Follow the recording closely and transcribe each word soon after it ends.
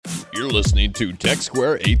You're listening to Tech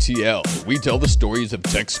Square ATL. We tell the stories of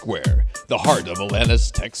Tech Square, the heart of Atlanta's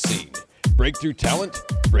tech scene. Breakthrough talent,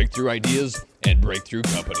 breakthrough ideas, and breakthrough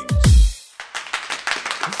companies.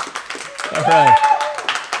 All right.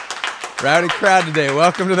 Rowdy crowd today.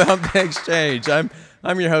 Welcome to the Hump Day Exchange. I'm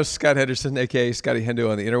your host, Scott Henderson, a.k.a. Scotty Hendo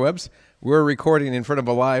on the interwebs. We're recording in front of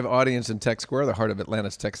a live audience in Tech Square, the heart of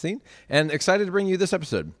Atlanta's tech scene, and excited to bring you this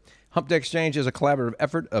episode. Hump Day Exchange is a collaborative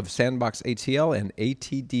effort of Sandbox ATL and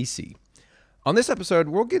ATDC. On this episode,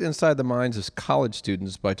 we'll get inside the minds of college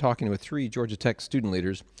students by talking with three Georgia Tech student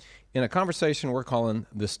leaders in a conversation we're calling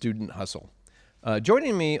the Student Hustle.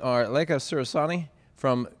 Joining me are Lekha Surasani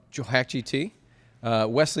from HackGT,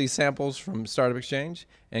 Wesley Samples from Startup Exchange,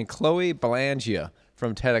 and Chloe Belangia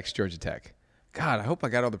from TEDx Georgia Tech. God, I hope I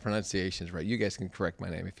got all the pronunciations right. You guys can correct my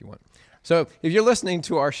name if you want. So if you're listening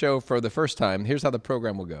to our show for the first time, here's how the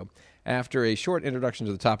program will go. After a short introduction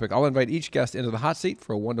to the topic, I'll invite each guest into the hot seat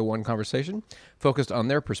for a one-to-one conversation focused on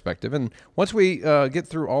their perspective. And once we get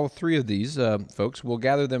through all three of these folks, we'll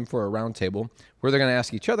gather them for a round table where they're going to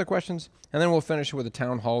ask each other questions, and then we'll finish with a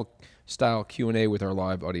town hall-style Q&A with our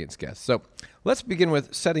live audience guests. So let's begin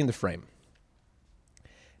with setting the frame.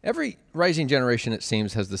 Every rising generation, it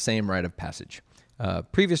seems, has the same rite of passage.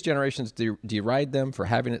 Previous generations deride them for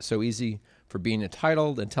having it so easy, for being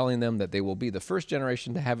entitled, and telling them that they will be the first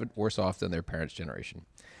generation to have it worse off than their parents' generation.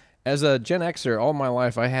 As a Gen Xer, all my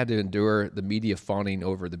life I had to endure the media fawning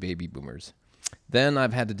over the baby boomers. Then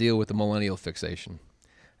I've had to deal with the millennial fixation.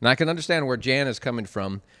 And I can understand where Jan is coming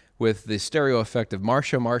from with the stereo effect of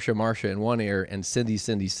Marsha in one ear and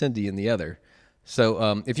Cindy in the other.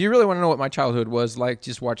 So if you really want to know what my childhood was like,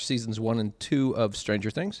 just watch seasons 1 and 2 of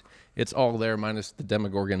Stranger Things. It's all there minus the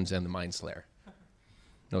Demogorgons and the Mind Slayer.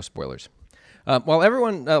 No spoilers. While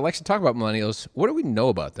everyone likes to talk about millennials, what do we know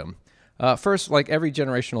about them? First, like every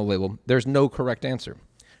generational label, there's no correct answer.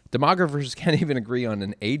 Demographers can't even agree on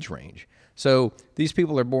an age range. So these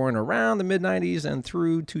people are born around the mid-90s and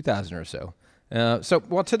through 2000 or so. So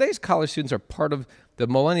while today's college students are part of the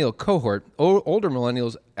millennial cohort, older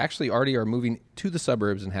millennials actually already are moving to the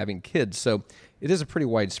suburbs and having kids. So it is a pretty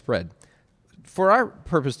widespread. For our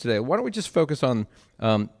purpose today, why don't we just focus on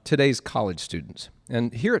today's college students?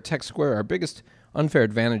 And here at Tech Square, our biggest unfair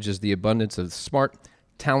advantage is the abundance of smart,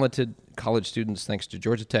 talented college students, thanks to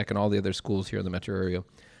Georgia Tech and all the other schools here in the metro area.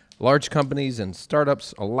 Large companies and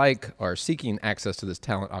startups alike are seeking access to this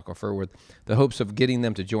talent aquifer with the hopes of getting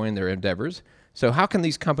them to join their endeavors. So how can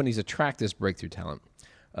these companies attract this breakthrough talent?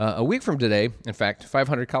 A week from today, in fact,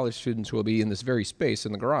 500 college students will be in this very space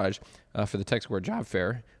in the garage for the Tech Square Job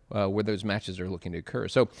Fair, where those matches are looking to occur.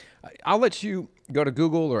 So I'll let you go to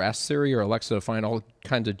Google or ask Siri or Alexa to find all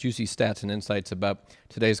kinds of juicy stats and insights about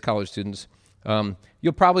today's college students.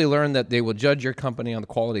 You'll probably learn that they will judge your company on the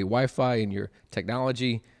quality of Wi-Fi and your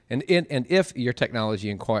technology, and if your technology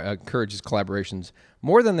encourages collaborations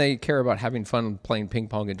more than they care about having fun playing ping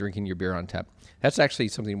pong and drinking your beer on tap. That's actually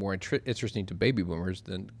something more interesting to baby boomers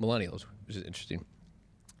than millennials, which is interesting.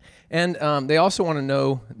 And they also want to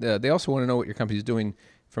know what your company is doing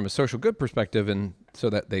from a social good perspective, and so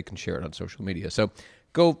that they can share it on social media. So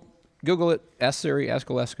go Google it, ask Siri, ask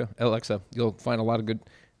Alexa. You'll find a lot of good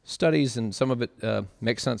studies, and some of it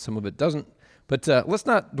makes sense, some of it doesn't. But let's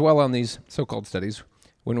not dwell on these so-called studies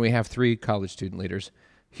when we have three college student leaders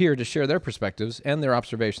here to share their perspectives and their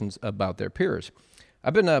observations about their peers.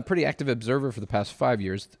 I've been a pretty active observer for the past 5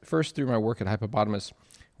 years, first through my work at Hippopotamus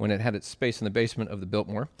when it had its space in the basement of the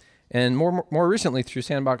Biltmore, and more recently through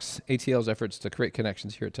Sandbox ATL's efforts to create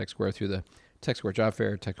connections here at Tech Square through the Tech Square Job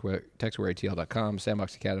Fair, TechSquareATL.com,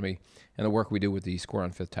 Sandbox Academy, and the work we do with the Square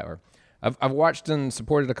on Fifth Tower. I've watched and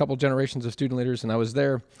supported a couple generations of student leaders, and I was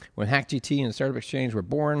there when HackGT and Startup Exchange were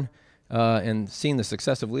born, and seen the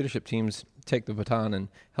success of leadership teams take the baton and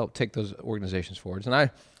help take those organizations forward. And I,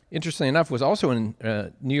 interestingly enough, was also in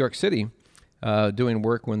New York City doing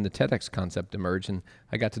work when the TEDx concept emerged, and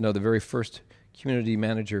I got to know the very first community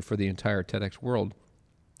manager for the entire TEDx world.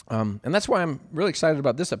 And that's why I'm really excited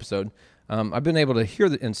about this episode. I've been able to hear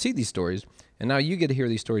and see these stories, and now you get to hear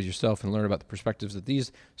these stories yourself and learn about the perspectives that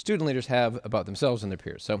these student leaders have about themselves and their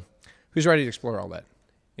peers. So who's ready to explore all that?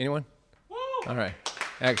 Anyone? Woo! All right.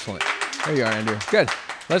 Excellent. There you are, Andrew. Good.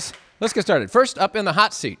 Let's get started. First up in the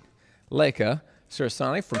hot seat, Lekha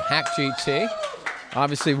Surasani from HackGT.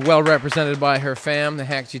 Obviously well represented by her fam, the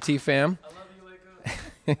HackGT fam. I love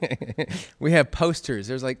you, Lekha. We have posters.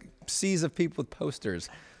 There's like seas of people with posters.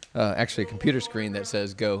 Actually, a computer screen that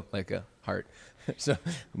says "Go Lekha" heart. So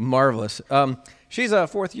marvelous. She's a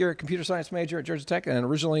fourth-year computer science major at Georgia Tech and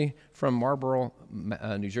originally from Marlboro,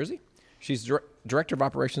 New Jersey. She's director of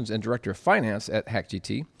operations and director of finance at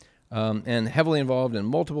HackGT. and heavily involved in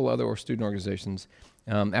multiple other student organizations.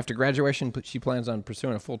 After graduation, she plans on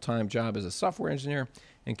pursuing a full-time job as a software engineer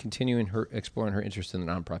and continuing exploring her interest in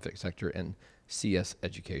the nonprofit sector and CS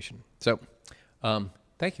education. So,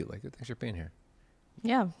 thank you, Latha. Thanks for being here.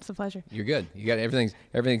 Yeah, it's a pleasure. You're good. You got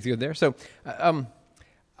everything's good there. So,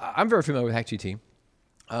 I'm very familiar with HackGT.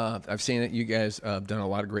 I've seen it. You guys have done a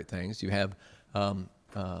lot of great things. You have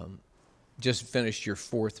just finished your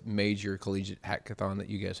 4th major collegiate hackathon that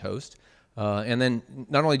you guys host. And then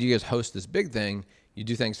not only do you guys host this big thing, you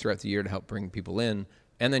do things throughout the year to help bring people in,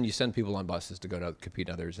 and then you send people on buses to go to compete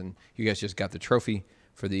in others. And you guys just got the trophy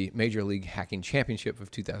for the Major League Hacking Championship of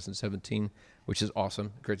 2017, which is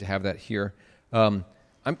awesome. Great to have that here. I'm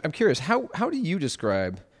curious, how do you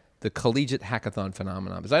describe the collegiate hackathon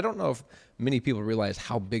phenomenon? Because I don't know if many people realize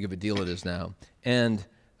how big of a deal it is now. And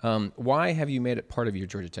why have you made it part of your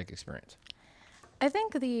Georgia Tech experience? I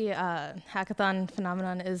think the hackathon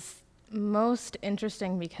phenomenon is most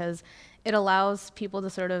interesting because it allows people to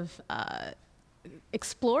sort of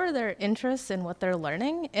explore their interests in what they're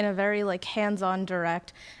learning in a very like hands-on,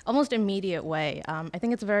 direct, almost immediate way. I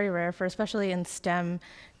think it's very rare for, especially in STEM,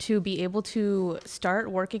 to be able to start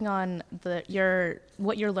working on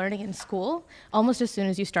what you're learning in school almost as soon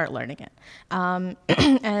as you start learning it.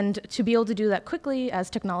 And to be able to do that quickly as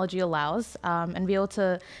technology allows, and be able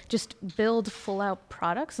to just build full-out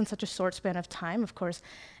products in such a short span of time. Of course,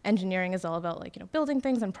 engineering is all about building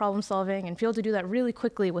things and problem solving, and be able to do that really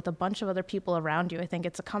quickly with a bunch of other people around you. I think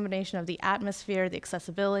it's a combination of the atmosphere, the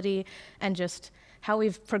accessibility, and just how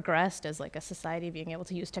we've progressed as like a society, being able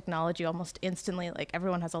to use technology almost instantly. Like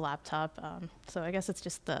everyone has a laptop. So I guess it's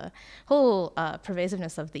just the whole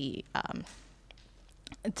pervasiveness of the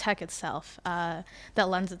tech itself that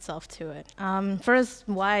lends itself to it. First,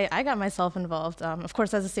 why I got myself involved, of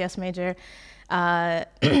course, as a CS major, I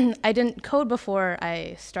didn't code before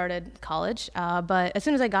I started college, but as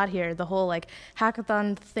soon as I got here, the whole like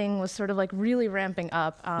hackathon thing was sort of like really ramping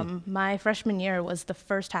up. My freshman year was the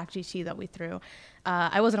first HackGT that we threw.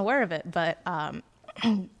 I wasn't aware of it, but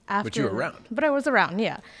after, but you were around. But I was around,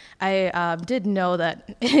 yeah. I did know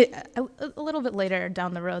that a little bit later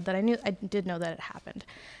down the road that I did know that it happened.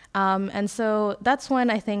 And so that's when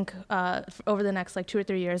I think over the next like 2 or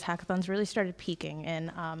 3 years, hackathons really started peaking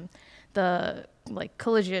in the like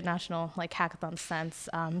collegiate national like hackathon sense,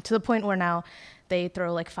 to the point where now they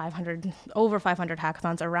throw like over 500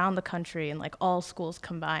 hackathons around the country in like all schools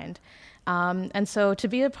combined. And so to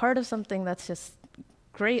be a part of something that's just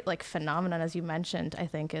great like phenomenon, as you mentioned, I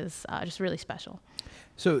think is just really special.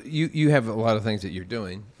 So you have a lot of things that you're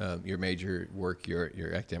doing, your major work, your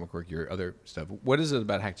academic work, your other stuff. What is it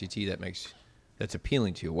about HackGT that's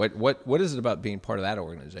appealing to you? What is it about being part of that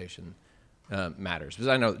organization matters? Because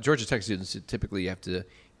I know Georgia Tech students, typically you have to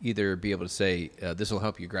either be able to say this will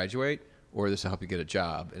help you graduate or this will help you get a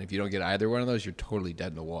job, and if you don't get either one of those, you're totally dead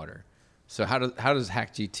in the water. So how does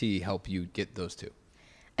HackGT help you get those two?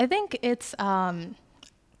 I think it's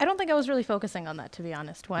I don't think I was really focusing on that, to be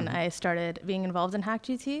honest, when I started being involved in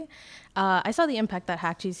HackGT. I saw the impact that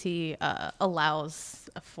HackGT allows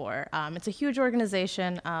for. It's a huge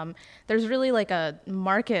organization. There's really like a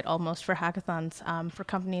market almost for hackathons, for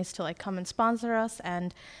companies to like come and sponsor us.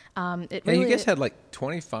 And it really... you guys had like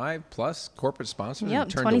 25 plus corporate sponsors. Yeah, and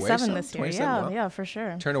turned 27 away some? this year. 27, Yeah, well, yeah, for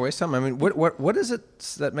sure. Turned away some. I mean, what is it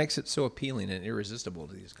that makes it so appealing and irresistible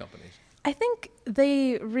to these companies? I think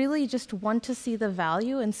they really just want to see the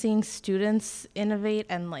value in seeing students innovate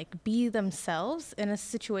and like be themselves in a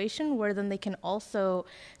situation where then they can also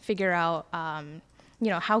figure out,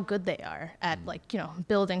 how good they are at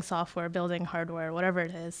building software, building hardware, whatever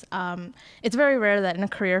it is. It's very rare that in a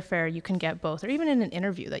career fair you can get both, or even in an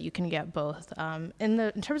interview that you can get both.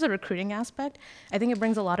 In terms of recruiting aspect, I think it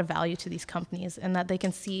brings a lot of value to these companies in that they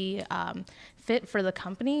can see fit for the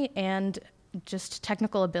company and just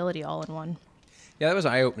technical ability all in one. Yeah, that was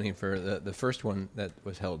eye-opening for the first one that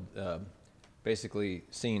was held, basically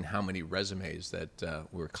seeing how many resumes that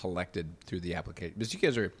were collected through the application. Because you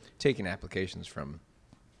guys are taking applications from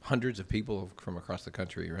hundreds of people from across the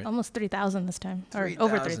country, right? Almost 3,000 this time, or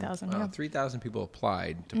over 3,000. Yeah. 3,000 people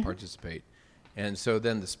applied to participate. And so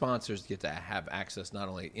then the sponsors get to have access not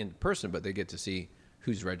only in person, but they get to see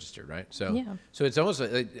who's registered, right? So, yeah. So it's almost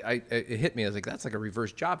it hit me. I was like, that's like a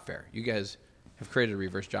reverse job fair. You guys have created a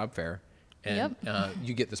reverse job fair, and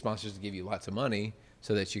you get the sponsors to give you lots of money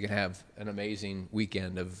so that you can have an amazing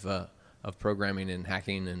weekend of programming and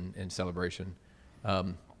hacking and celebration.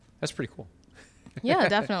 That's pretty cool. Yeah,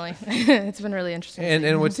 definitely. It's been really interesting.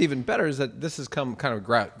 And what's even better is that this has come kind of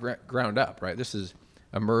ground up, right? This is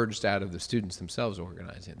emerged out of the students themselves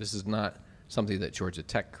organizing it. This is not something that Georgia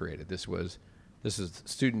Tech created. This was this is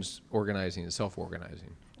students organizing and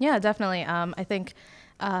self-organizing. Yeah, definitely. I think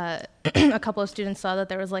a couple of students saw that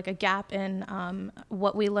there was like a gap in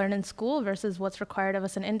what we learn in school versus what's required of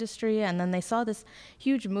us in industry. And then they saw this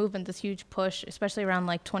huge movement, this huge push, especially around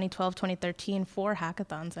like 2012, 2013 for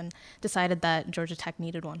hackathons, and decided that Georgia Tech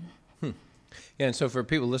needed one. Yeah, and so for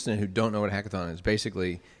people listening who don't know what a hackathon is,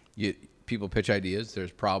 basically people pitch ideas.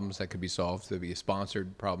 There's problems that could be solved. There'll be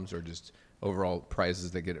sponsored problems or just overall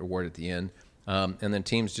prizes that get awarded at the end. And then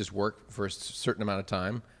teams just work for a certain amount of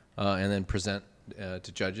time and then present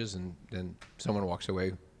to judges, and then someone walks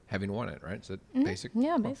away having won it, right? So basic?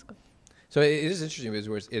 Yeah, basically. So it is interesting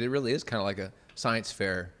because it really is kind of like a science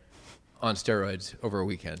fair on steroids over a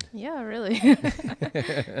weekend. Yeah, really.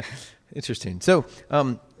 Interesting. So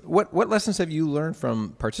what lessons have you learned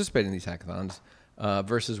from participating in these hackathons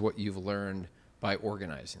versus what you've learned by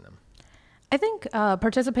organizing them? I think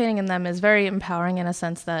participating in them is very empowering in a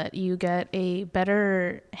sense that you get a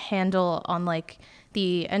better handle on like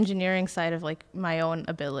the engineering side of like my own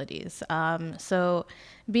abilities. So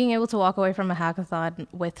being able to walk away from a hackathon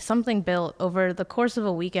with something built over the course of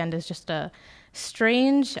a weekend is just a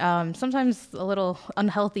strange, sometimes a little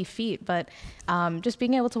unhealthy feat, but just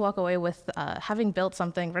being able to walk away with having built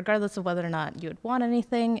something, regardless of whether or not you would want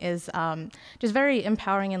anything, is just very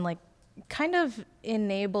empowering and like kind of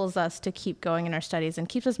enables us to keep going in our studies and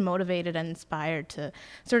keeps us motivated and inspired to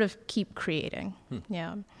sort of keep creating.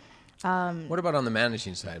 Yeah. What about on the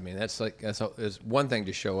managing side? I mean, that's one thing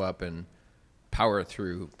to show up and power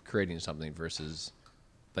through creating something versus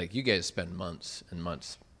like you guys spend months and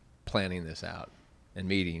months planning this out and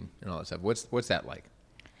meeting and all that stuff. What's that like?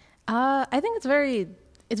 I think it's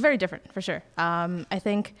very different for sure. I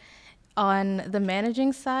think on the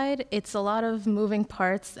managing side, it's a lot of moving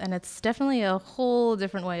parts, and it's definitely a whole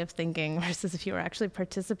different way of thinking versus if you were actually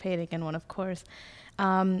participating in one, of course.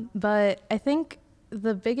 But I think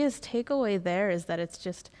the biggest takeaway there is that it's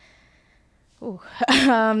just, you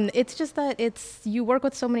work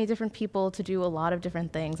with so many different people to do a lot of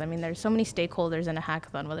different things. I mean, there's so many stakeholders in a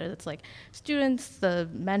hackathon, whether it's like students, the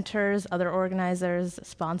mentors, other organizers,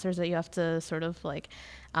 sponsors that you have to sort of like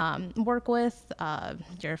work with,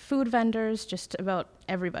 your food vendors, just about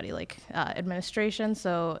everybody, like administration.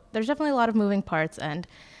 So there's definitely a lot of moving parts. And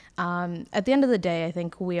at the end of the day, I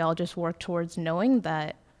think we all just work towards knowing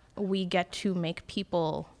that we get to make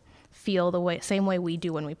people feel the same way we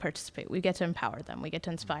do when we participate. We get to empower them. We get to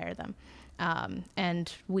inspire them.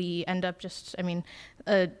 And we end up just, I mean,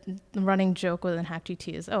 the running joke within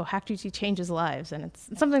HackGT is, HackGT changes lives. And it's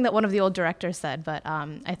something that one of the old directors said. But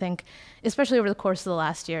I think, especially over the course of the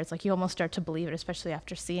last year, it's like you almost start to believe it, especially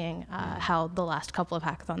after seeing how the last couple of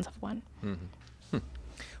hackathons have went. Mm-hmm.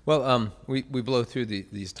 Well, we blow through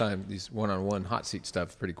these one-on-one hot seat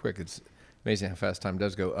stuff pretty quick. It's amazing how fast time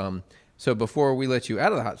does go. So before we let you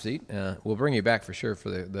out of the hot seat, we'll bring you back for sure for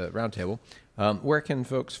the roundtable. Where can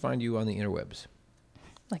folks find you on the interwebs?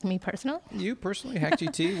 Like me personally? You personally,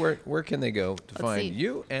 HackGT. Where can they go to find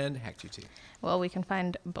you and HackGT? Well, we can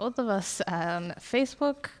find both of us on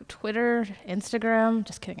Facebook, Twitter, Instagram.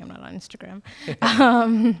 Just kidding, I'm not on Instagram.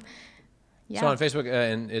 Yeah. So on Facebook,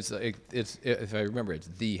 and it's if I remember, it's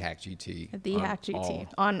the HackGT. The HackGT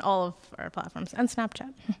on all of our platforms and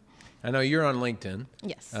Snapchat. I know you're on LinkedIn.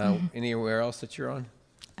 Yes. Anywhere else that you're on?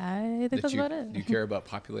 I think that's about it. You care about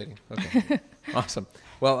populating? Okay. Awesome.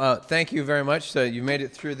 Well, thank you very much. So you made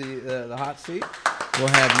it through the hot seat. We'll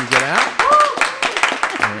have you get out.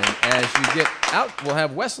 And as you get out, we'll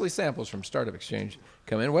have Wesley Samples from Startup Exchange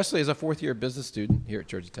come in. Wesley is a fourth-year business student here at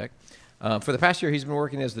Georgia Tech. For the past year, he's been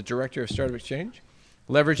working as the director of Startup Exchange,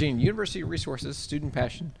 leveraging university resources, student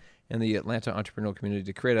passion, and the Atlanta entrepreneurial community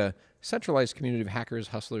to create a centralized community of hackers,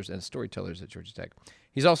 hustlers, and storytellers at Georgia Tech.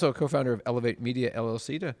 He's also a co-founder of Elevate Media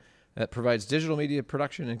LLC that provides digital media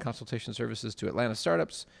production and consultation services to Atlanta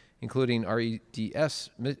startups, including REDS,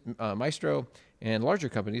 Maestro, and larger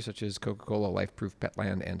companies such as Coca-Cola, LifeProof,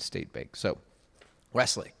 Petland, and State Bank. So,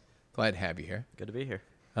 Wesley, glad to have you here. Good to be here.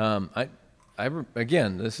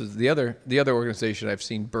 Again, this is the other organization I've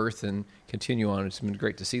seen birth and continue on. It's been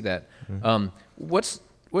great to see that. Mm-hmm.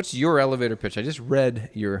 What's your elevator pitch? I just read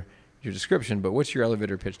your description, but what's your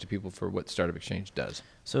elevator pitch to people for what Startup Exchange does?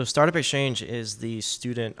 So Startup Exchange is the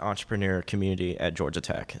student entrepreneur community at Georgia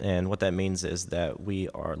Tech. And what that means is that we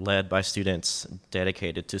are led by students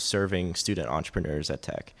dedicated to serving student entrepreneurs at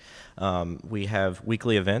Tech. We have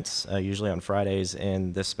weekly events, usually on Fridays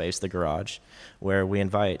in this space, the Garage, where we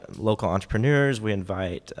invite local entrepreneurs, we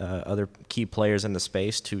invite other key players in the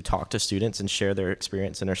space to talk to students and share their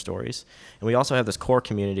experience and their stories. And we also have this core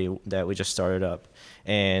community that we just started up,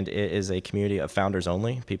 and it is a community of founders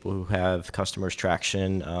only, people who have customers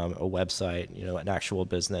traction, a website, an actual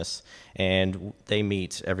business, and they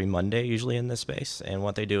meet every Monday usually in this space. And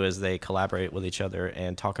what they do is they collaborate with each other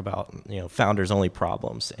and talk about founders only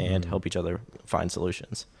problems and help each other find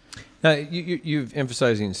solutions. Now, you've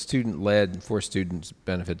emphasizing student-led for students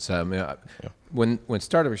benefits. When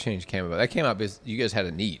Startup Exchange came about, that came out because you guys had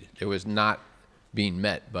a need. It was not being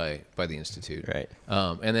met by the Institute. Right.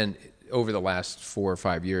 And then over the last 4 or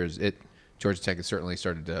 5 years, Georgia Tech has certainly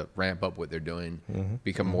started to ramp up what they're doing,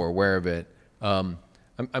 become more aware of it. I'm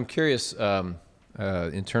curious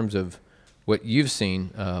in terms of what you've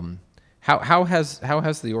seen. How has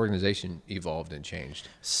the organization evolved and changed?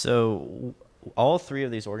 So all three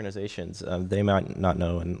of these organizations, they might not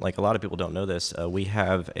know, and like a lot of people don't know this, we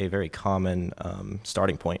have a very common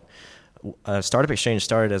starting point. Startup Exchange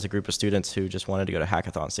started as a group of students who just wanted to go to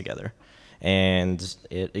hackathons together. And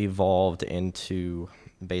it evolved into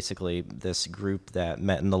basically this group that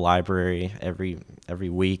met in the library every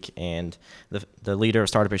week. And the leader of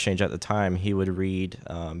Startup Exchange at the time, he would read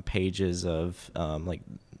pages of like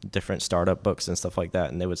different startup books and stuff like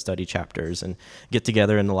that, and they would study chapters and get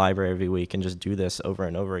together in the library every week and just do this over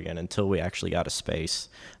and over again until we actually got a space,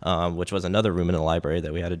 which was another room in the library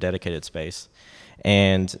that we had a dedicated space.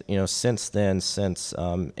 And since then, since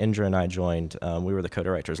Indra and I joined, we were the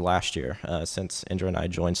co-directors last year. Since Indra and I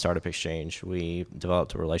joined Startup Exchange, we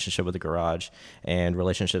developed a relationship with the Garage and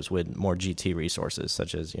relationships with more GT resources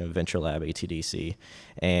such as Venture Lab, ATDC,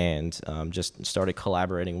 and just started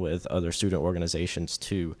collaborating with other student organizations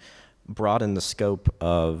to broaden the scope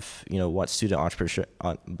of what student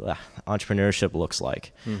entrepreneurship looks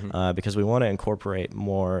like, because we want to incorporate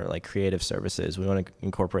more like creative services. We want to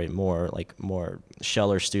incorporate more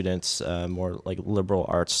Scheller students, more like liberal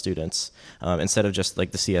arts students, instead of just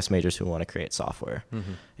like the CS majors who want to create software.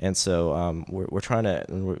 And so we're trying to,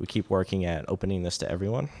 we keep working at opening this to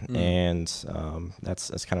everyone, and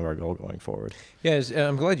that's kind of our goal going forward. Yeah,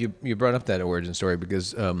 I'm glad you brought up that origin story,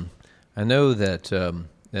 because I know that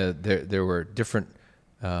there were different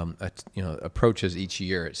approaches each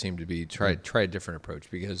year. It seemed to be try a different approach,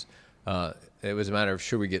 because it was a matter of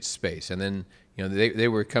should we get space, and then they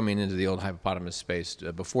were coming into the old Hippopotamus space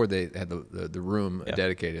before they had the room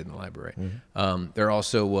dedicated in the library. There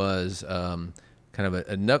also was kind of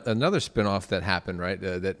another spinoff that happened, right?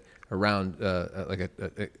 That around like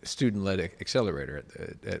a student-led accelerator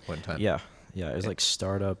at one time. Yeah, it was like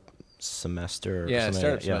startup semester.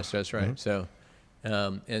 Startup semester. That's right. So.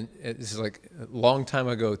 And this is like a long time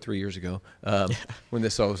ago, 3 years ago, when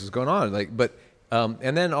this all was going on.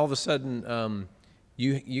 And then all of a sudden,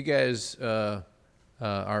 you guys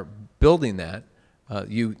are building that,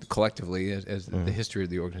 you collectively as the history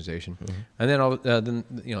of the organization, and then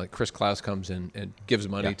like Chris Klaus comes in and gives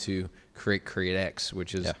money to create CreateX,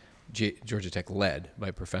 which is Georgia Tech led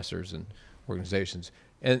by professors and organizations.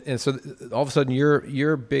 And so all of a sudden,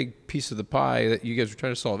 your big piece of the pie that you guys were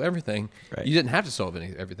trying to solve everything, you didn't have to solve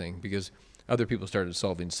everything, because other people started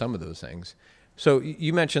solving some of those things. So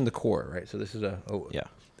you mentioned the core, right? So this is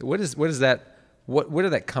what is that? Where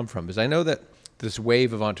did that come from? Because I know that this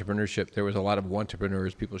wave of entrepreneurship, there was a lot of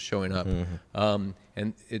entrepreneurs, people showing up,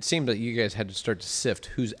 and it seemed that you guys had to start to sift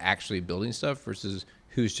who's actually building stuff versus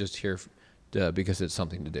who's just here because it's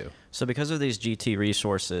something to do. So because of these GT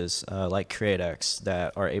resources like CreateX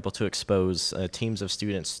that are able to expose teams of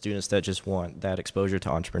students that just want that exposure to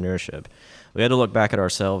entrepreneurship, we had to look back at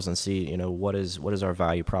ourselves and see, what is our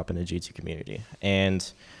value prop in the GT community.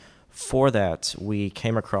 And for that, we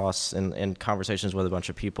came across in conversations with a bunch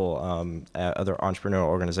of people at other entrepreneurial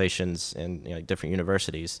organizations and different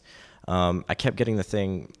universities. I kept getting the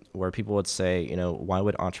thing where people would say, why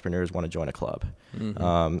would entrepreneurs want to join a club?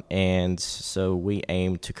 And so we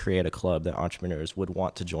aimed to create a club that entrepreneurs would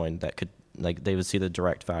want to join, that could, they would see the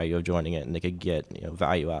direct value of joining it, and they could get,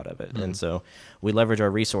 value out of it. And so we leverage our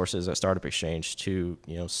resources at Startup Exchange to,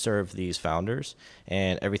 serve these founders,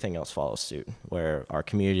 and everything else follows suit, where our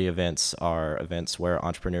community events are events where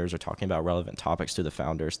entrepreneurs are talking about relevant topics to the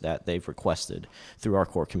founders that they've requested through our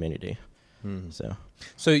core community.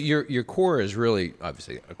 So your core is really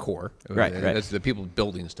obviously a core, right? That's the people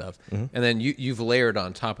building stuff, and then you've layered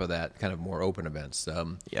on top of that kind of more open events.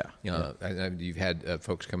 You've had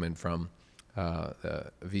folks come in from a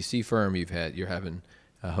VC firm. You're having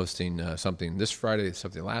hosting something this Friday,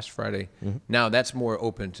 something last Friday. Now that's more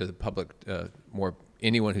open to the public, more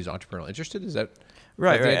anyone who's entrepreneurial interested. Is that?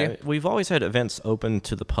 Right. We've always had events open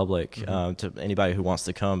to the public, to anybody who wants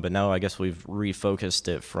to come, but now I guess we've refocused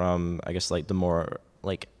it from, the more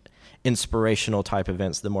inspirational type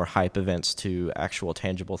events, the more hype events, to actual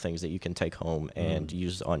tangible things that you can take home and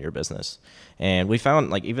use on your business. And we found,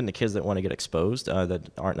 like, even the kids that want to get exposed, that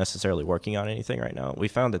aren't necessarily working on anything right now, we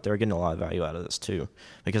found that they're getting a lot of value out of this too,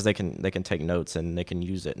 because they can take notes and they can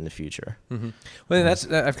use it in the future. Well,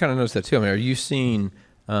 I've kind of noticed that too. I mean, are you seeing?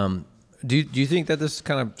 Do you think that this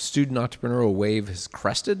kind of student entrepreneurial wave has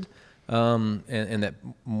crested, and that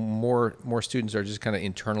more students are just kind of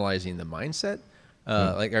internalizing the mindset?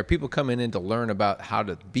 Like, are people coming in to learn about how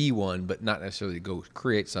to be one, but not necessarily go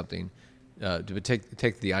create something, to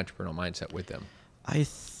take the entrepreneurial mindset with them? I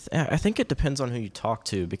think it depends on who you talk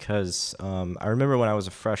to, because I remember when I was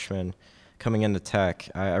a freshman coming into tech,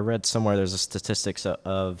 I read somewhere there's a statistics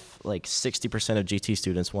of like 60% of GT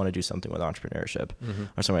students want to do something with entrepreneurship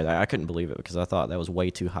or something like that. I couldn't believe it, because I thought that was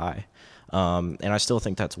way too high. And I still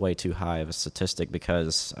think that's way too high of a statistic,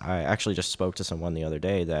 because I actually just spoke to someone the other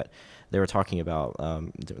day that they were talking about,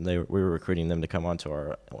 we were recruiting them to come onto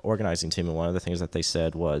our organizing team, and one of the things that they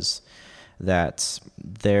said was that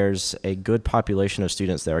there's a good population of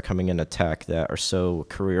students that are coming into tech that are so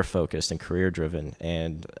career focused and career driven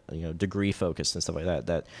and degree focused and stuff like that,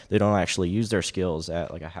 that they don't actually use their skills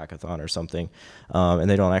at like a hackathon or something, and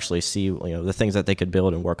they don't actually see the things that they could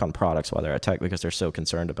build and work on products while they're at tech, because they're so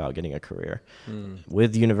concerned about getting a career.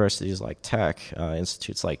 With universities like tech,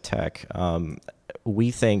 institutes like tech,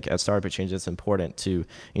 we think at Startup Exchange it's important to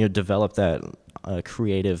develop that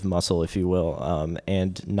creative muscle, if you will,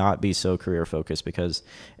 and not be so career focused, because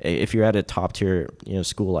if you're at a top tier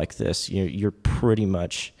school like this, you're pretty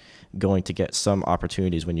much going to get some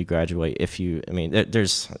opportunities when you graduate.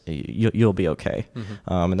 You'll be okay.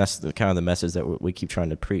 And that's kind of the message that we keep trying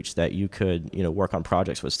to preach, that you could work on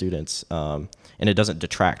projects with students, and it doesn't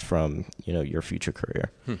detract from your future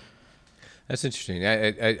career. That's interesting.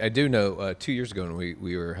 I do know 2 years ago when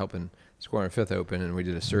we were helping Square and Fifth open, and we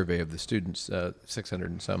did a survey of the students,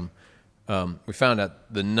 600 and some. We found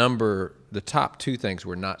out the top two things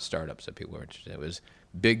were not startups that people were interested in. It was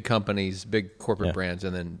big companies, big corporate brands,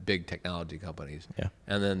 and then big technology companies. Yeah.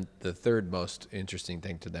 And then the third most interesting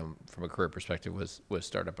thing to them from a career perspective was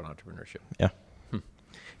startup and entrepreneurship. Yeah.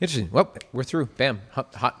 Interesting. Well, we're through. Bam.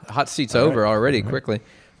 Hot seats over already quickly.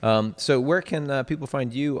 So where can people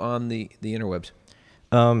find you on the interwebs?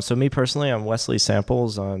 So me personally, I'm Wesley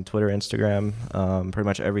Samples on Twitter, Instagram, pretty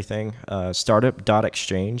much everything.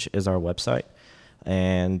 Startup.exchange is our website.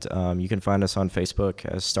 And you can find us on Facebook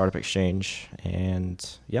as Startup Exchange. And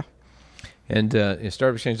yeah. And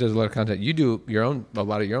Startup Exchange does a lot of content. You do a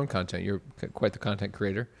lot of your own content. You're quite the content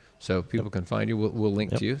creator. So people can find you. We'll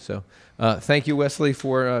link to you. So thank you, Wesley,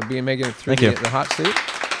 for making it through the hot seat.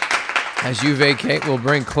 As you vacate, we'll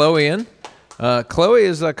bring Chloe in. Chloe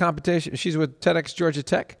is a competition. She's with TEDx Georgia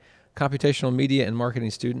Tech, computational media and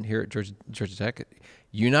marketing student here at Georgia Tech,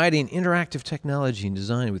 uniting interactive technology and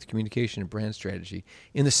design with communication and brand strategy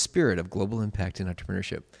in the spirit of global impact and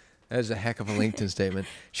entrepreneurship. That is a heck of a LinkedIn statement.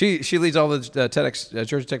 She leads all the TEDx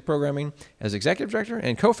Georgia Tech programming as executive director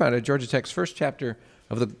and co-founded Georgia Tech's first chapter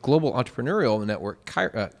of the global entrepreneurial network,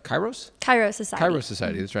 Kairos? Kairos Society. Kairos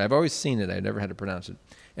Society, that's right. I've always seen it. I've never had to pronounce it.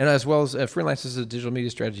 And as well as freelance as a digital media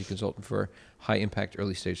strategy consultant for high-impact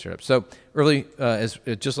early-stage startups. So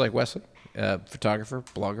just like Wesley, photographer,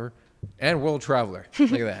 blogger, and world traveler.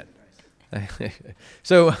 Look at that.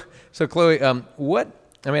 So Chloe, I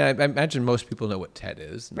imagine most people know what TED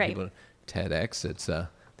is. Right. TEDx, it's the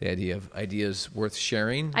idea of ideas worth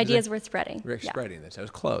sharing. Ideas worth spreading. Spreading. That was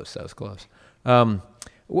close.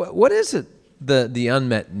 What is it, the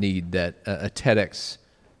unmet need that a TEDx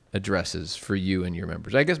addresses for you and your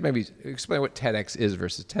members? I guess maybe explain what TEDx is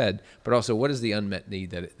versus TED, but also what is the unmet need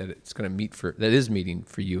that it's going to that is meeting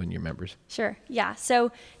for you and your members? Sure. Yeah.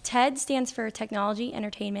 So TED stands for Technology,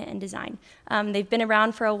 Entertainment, and Design. They've been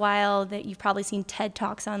around for a while. That you've probably seen TED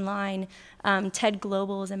Talks online. TED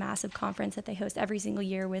Global is a massive conference that they host every single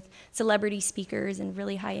year with celebrity speakers and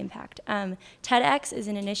really high impact. TEDx is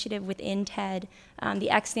an initiative within TED. The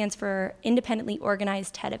X stands for Independently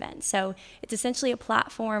Organized TED Events. So it's essentially a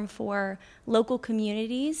platform for local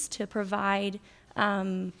communities to provide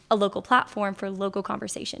a local platform for local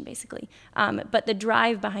conversation, basically. But the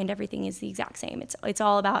drive behind everything is the exact same. It's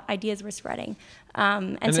all about ideas we're spreading.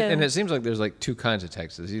 And it seems like there's like two kinds of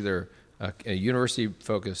TEDx. There's either a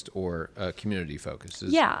university-focused or community-focused. So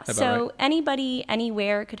right? Anybody,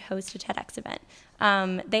 anywhere could host a TEDx event.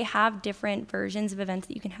 They have different versions of events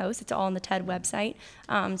that you can host. It's all on the TED website.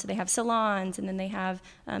 So they have salons, and then they have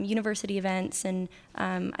university events, and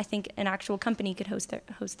I think an actual company could host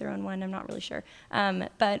their own one. I'm not really sure.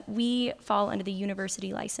 But we fall under the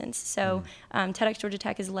university license. So TEDx Georgia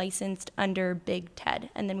Tech is licensed under Big TED,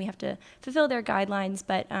 and then we have to fulfill their guidelines.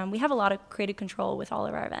 But we have a lot of creative control with all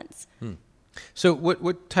of our events. So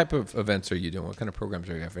what type of events are you doing? What kind of programs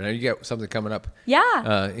are you having? Now you got something coming up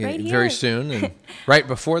Right very here. soon, and right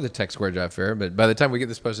before the Tech Square Job Fair, but by the time we get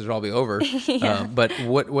this posted, it'll all be over. But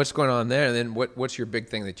what's going on there? And then what's your big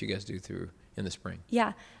thing that you guys do in the spring?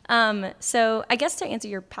 Yeah. So I guess to answer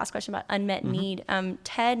your past question about unmet need,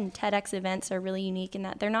 TED and TEDx events are really unique in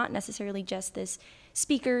that they're not necessarily just this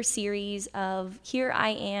speaker series of here I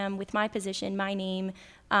am with my position, my name,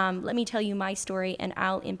 let me tell you my story and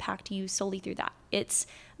I'll impact you solely through that. It's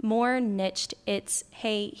more niched. It's,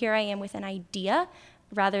 hey, here I am with an idea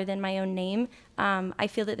rather than my own name. I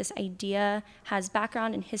feel that this idea has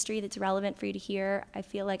background and history that's relevant for you to hear. I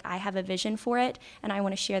feel like I have a vision for it, and I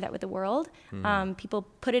want to share that with the world. People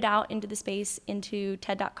put it out into the space, into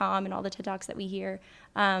TED.com and all the TED Talks that we hear.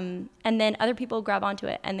 And then other people grab onto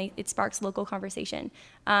it, and it sparks local conversation.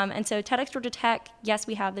 And so TEDx Georgia Tech, yes,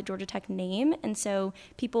 we have the Georgia Tech name, and so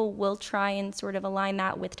people will try and sort of align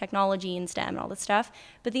that with technology and STEM and all this stuff.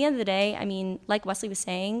 But at the end of the day, I mean, like Wesley was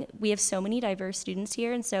saying, we have so many diverse students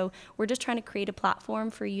here, and so we're just trying to create a platform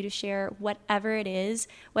for you to share whatever it is,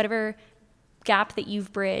 whatever gap that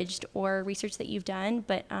you've bridged or research that you've done,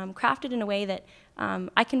 but crafted in a way that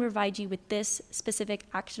I can provide you with this specific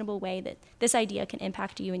actionable way that this idea can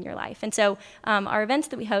impact you in your life. And so our events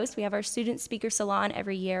that we host, we have our Student Speaker Salon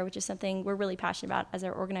every year, which is something we're really passionate about as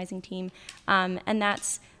our organizing team. And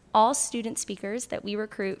that's all student speakers that we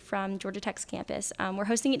recruit from Georgia Tech's campus. We're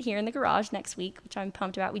hosting it here in the garage next week, which I'm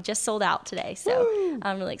pumped about. We just sold out today, so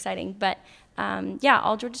really exciting. But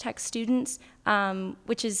all Georgia Tech students,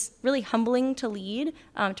 which is really humbling to lead,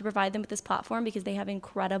 to provide them with this platform because they have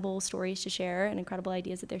incredible stories to share and incredible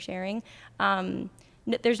ideas that they're sharing.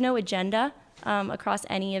 There's no agenda across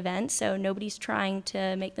any event, so nobody's trying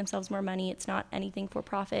to make themselves more money. It's not anything for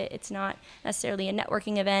profit. It's not necessarily a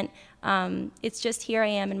networking event. It's just here I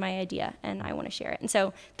am and my idea, and I want to share it. And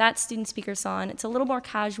so that's Student Speaker Salon. It's a little more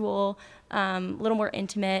casual, a little more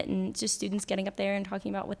intimate, and just students getting up there and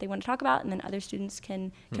talking about what they want to talk about, and then other students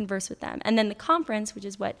can converse with them. And then the conference, which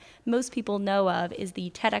is what most people know of, is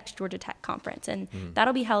the TEDx Georgia Tech Conference, and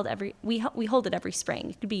that'll be held we hold it every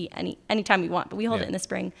spring. It could be any time we want, but we hold it in the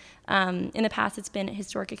spring. In the past, it's been at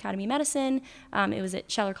Historic Academy of Medicine. It was at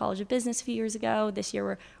Scheller College of Business a few years ago. This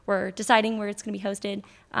year, we're deciding where it's going to be hosted.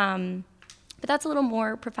 But that's a little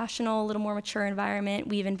more professional, a little more mature environment.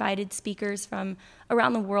 We've invited speakers from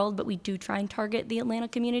around the world, but we do try and target the Atlanta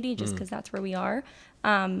community just because that's where we are.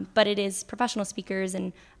 But it is professional speakers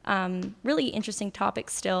and really interesting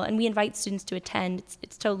topics still. And we invite students to attend.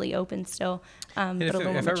 It's totally open still. And but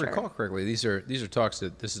if I recall correctly, these are talks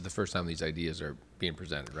that this is the first time these ideas are being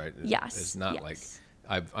presented, right? Yes. It's not like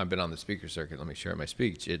I've been on the speaker circuit. Let me share my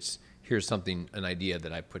speech. It's here's an idea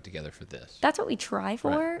that I put together for this. That's what we try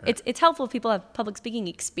for. Right. It's helpful if people have public speaking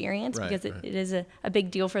experience because it is a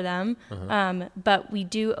big deal for them. But we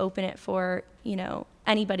do open it for,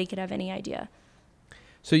 anybody could have any idea.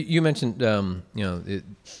 So you mentioned,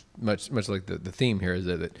 much like the theme here is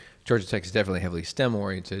that Georgia Tech is definitely heavily STEM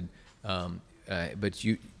oriented, but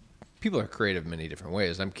people are creative in many different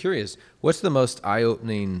ways. I'm curious, what's the most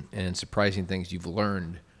eye-opening and surprising things you've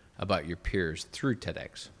learned about your peers through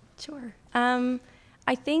TEDx? Sure.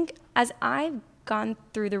 I think as I've gone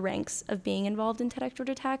through the ranks of being involved in TEDx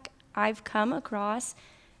Georgia Tech, I've come across,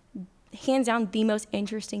 hands down, the most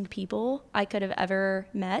interesting people I could have ever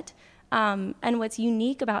met. And what's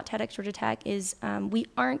unique about TEDx Georgia Tech is we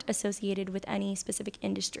aren't associated with any specific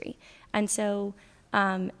industry. And so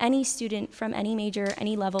any student from any major,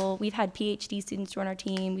 any level, we've had PhD students join our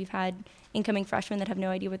team. We've had incoming freshmen that have no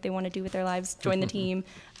idea what they want to do with their lives join the team,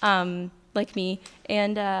 like me.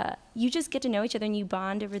 And you just get to know each other and you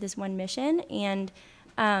bond over this one mission. And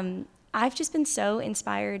I've just been so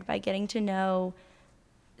inspired by getting to know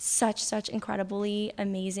such incredibly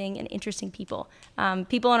amazing and interesting people.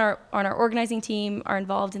 People on our organizing team are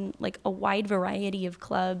involved in like a wide variety of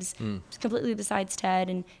clubs, completely besides TED.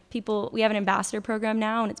 And we have an ambassador program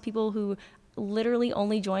now, and it's people who literally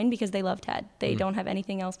only join because they love TED. They don't have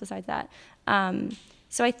anything else besides that.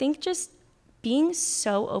 So I think just being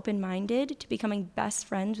so open-minded to becoming best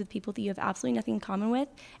friends with people that you have absolutely nothing in common with,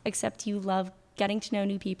 except you love getting to know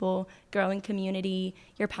new people, growing community,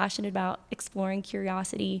 you're passionate about exploring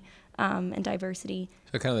curiosity. and diversity.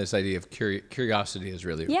 So kind of this idea of curiosity is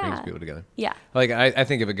really what brings people together. Yeah. Like I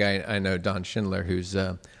think of a guy I know, Don Schindler, who's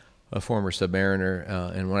a former submariner,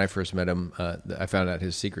 and when I first met him, I found out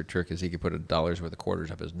his secret trick is he could put $1 worth of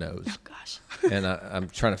quarters up his nose. Oh gosh. And I'm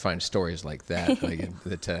trying to find stories like that, like in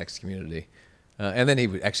the TEDx community. And then he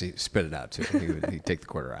would actually spit it out too. He'd take the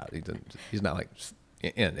quarter out. He's not like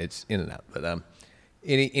it's in and out. But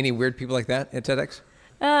any weird people like that at TEDx?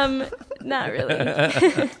 Not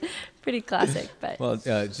really. Pretty classic, but. Well,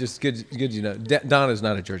 it's just good you know. Don is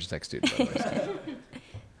not a Georgia Tech student, by the way. So.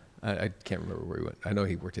 I can't remember where he went. I know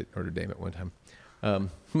he worked at Notre Dame at one time.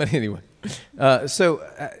 But anyway, so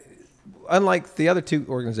unlike the other two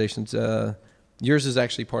organizations, yours is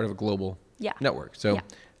actually part of a global network. So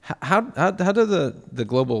how do the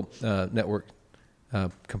global network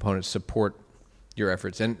components support your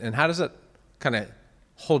efforts, and how does it kind of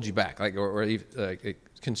hold you back, like or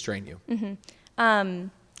constrain you? Mm-hmm.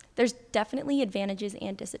 There's definitely advantages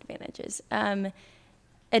and disadvantages.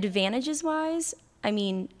 Advantages wise, I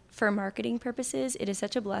mean, for marketing purposes, it is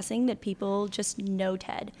such a blessing that people just know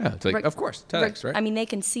TED. Yeah, it's like, of course, TEDx, right? I mean, they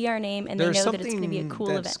can see our name and they know that it's going to be a cool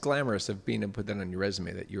event. There's glamorous of being able to put that on your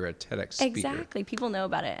resume that you're a TEDx speaker. Exactly. People know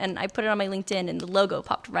about it. And I put it on my LinkedIn and the logo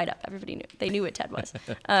popped right up. Everybody knew. They knew what TED was.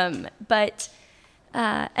 And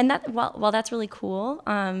that, while that's really cool,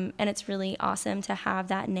 and it's really awesome to have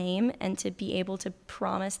that name and to be able to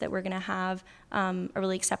promise that we're going to have a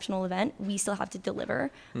really exceptional event, we still have to deliver,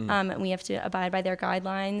 and we have to abide by their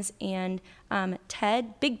guidelines. And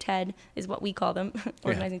Big TED is what we call them,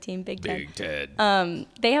 organizing team, Big TED. Big TED.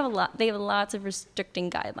 They have lots of restricting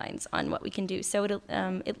guidelines on what we can do. So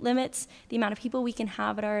it limits the amount of people we can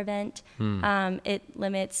have at our event. It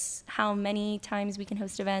limits how many times we can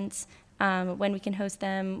host events. When we can host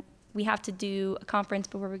them. We have to do a conference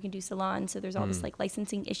before we can do salon, so there's all this like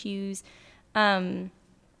licensing issues. There's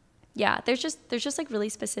just like really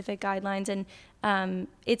specific guidelines, and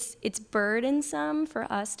it's burdensome for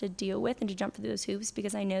us to deal with and to jump through those hoops,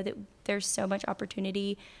 because I know that there's so much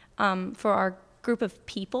opportunity for our group of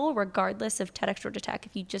people, regardless of TEDx Georgia Tech.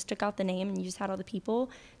 If you just took out the name and you just had all the people,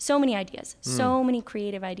 so many ideas, so many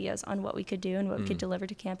creative ideas on what we could do and what we could deliver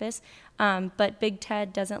to campus. But Big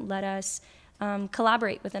TED doesn't let us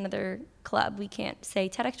collaborate with another club. We can't say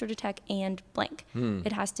TEDx Georgia Tech and blank.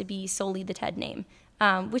 It has to be solely the TED name,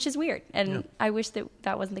 which is weird. And I wish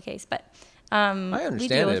that wasn't the case, but I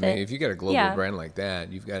understand it. I mean, if you got a global brand like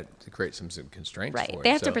that, you've got to create some constraints for it. They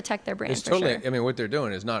have to protect their brand. It's totally. I mean, what they're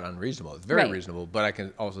doing is not unreasonable. It's very reasonable, but I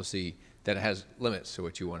can also see that it has limits to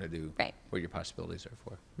what you want to do, what your possibilities are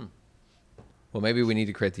for. Well, maybe we need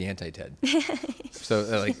to create the anti-TED.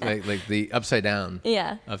 So like the upside down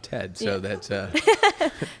of TED, so that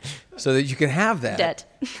so that you can have that. Debt.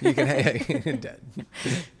 You can have debt.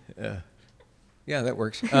 Yeah, that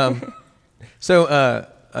works. So.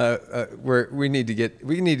 We need to get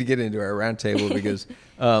into our roundtable because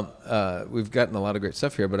we've gotten a lot of great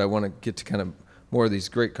stuff here, but I want to get to kind of more of these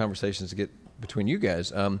great conversations to get between you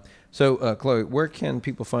guys. So Chloe, where can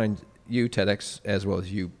people find you, TEDx, as well as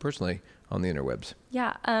you personally on the interwebs?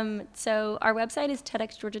 Yeah, so our website is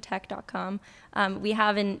TEDxGeorgiaTech.com. We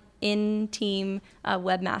have an in-team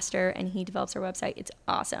webmaster, and he develops our website. It's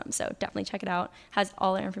awesome, so definitely check it out. Has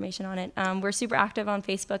all our information on it. We're super active on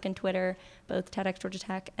Facebook and Twitter, both TEDx Georgia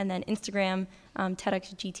Tech, and then Instagram,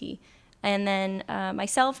 TEDxGT. And then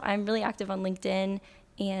myself, I'm really active on LinkedIn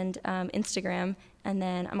and Instagram, and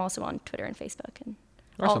then I'm also on Twitter and Facebook, and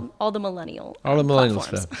awesome. all the millennial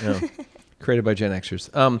stuff. Yeah. Created by Gen Xers.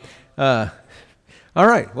 All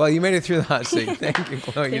right. Well, you made it through the hot seat. Thank you,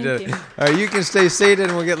 Chloe. You did it. All right. You can stay seated,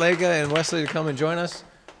 and we'll get Leica and Wesley to come and join us.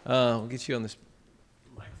 We'll get you on this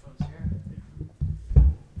microphones here.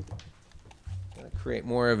 Gonna create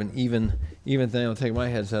more of an even thing. I'll take my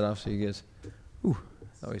headset off so you guys. Ooh,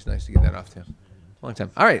 always nice to get that off too. Long time.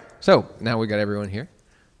 All right. So now we got everyone here.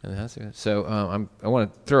 So I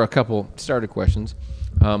want to throw a couple starter questions.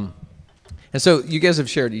 And so you guys have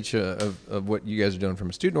shared each of what you guys are doing from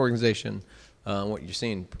a student organization, what you're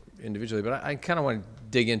seeing individually. But I kind of want to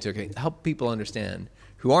dig into, help people understand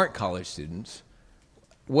who aren't college students,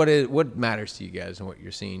 what matters to you guys and what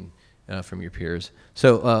you're seeing from your peers.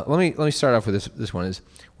 So let me start off with this one is,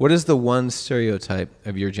 what is the one stereotype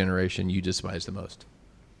of your generation you despise the most?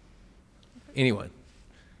 Anyone?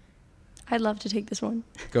 I'd love to take this one.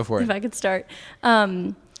 Go for it. If I could start.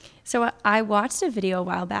 So I watched a video a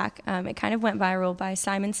while back. It kind of went viral by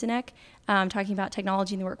Simon Sinek, talking about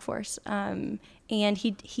technology in the workforce. And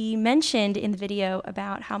he mentioned in the video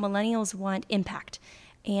about how millennials want impact.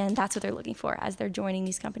 And that's what they're looking for as they're joining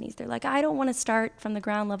these companies. They're like, I don't want to start from the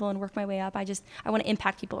ground level and work my way up. I want to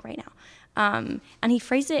impact people right now. And he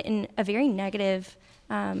phrased it in a very negative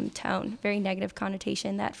tone, very negative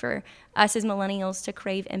connotation, that for us as millennials to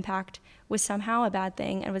crave impact was somehow a bad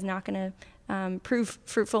thing and was not going to prove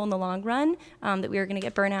fruitful in the long run, that we were going to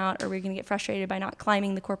get burnout or we were going to get frustrated by not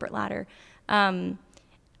climbing the corporate ladder. And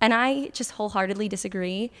I just wholeheartedly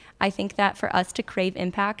disagree. I think that for us to crave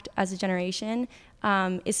impact as a generation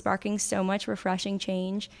is sparking so much refreshing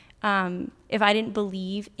change. If I didn't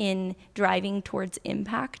believe in driving towards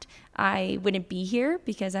impact, I wouldn't be here,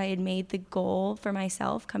 because I had made the goal for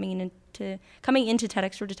myself coming into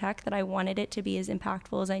TEDx Georgia Tech that I wanted it to be as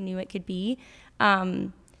impactful as I knew it could be.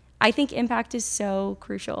 I think impact is so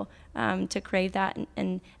crucial, to crave that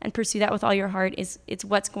and pursue that with all your heart. It's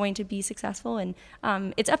what's going to be successful, and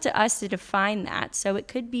it's up to us to define that. So it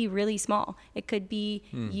could be really small. It could be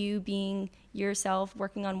you being yourself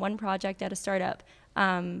working on one project at a startup.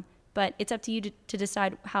 But it's up to you to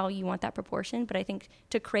decide how you want that proportion. But I think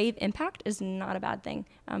to crave impact is not a bad thing.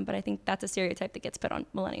 But I think that's a stereotype that gets put on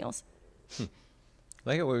millennials.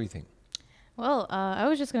 Like, what do you think? Well, I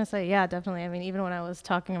was just going to say, yeah, definitely. I mean, even when I was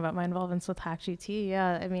talking about my involvements with HackGT,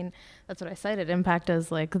 yeah, I mean, that's what I cited. Impact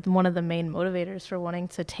as like one of the main motivators for wanting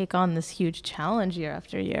to take on this huge challenge year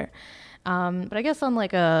after year. But I guess on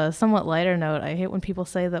like a somewhat lighter note, I hate when people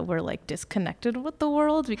say that we're like disconnected with the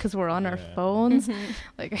world because we're on our phones.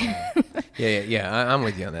 Like, I'm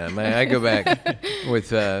with you on that. I go back with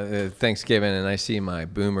Thanksgiving, and I see my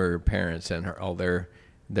boomer parents and all their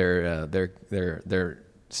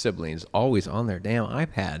siblings always on their damn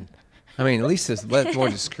iPad. I mean, at least it's more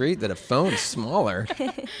discreet that a phone's smaller.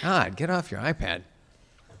 God, get off your iPad,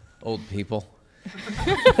 old people.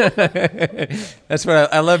 That's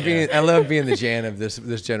what I love being. I love being the Jan of this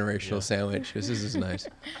generational sandwich. This is nice.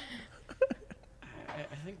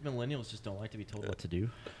 I think millennials just don't like to be told what to do.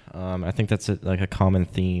 I think that's a common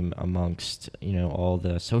theme amongst all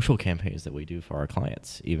the social campaigns that we do for our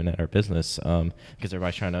clients, even at our business, because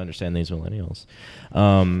everybody's trying to understand these millennials.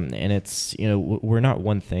 And it's we're not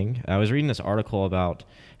one thing. I was reading this article about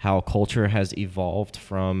how culture has evolved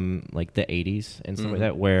from like the 80s and stuff like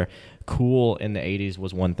that, where cool in the 80s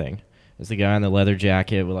was one thing. It's the guy in the leather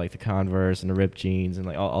jacket with like the Converse and the ripped jeans and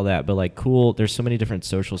like all that. But like cool, there's so many different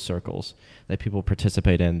social circles that people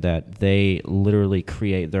participate in that they literally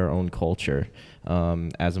create their own culture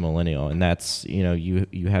as a millennial. And that's,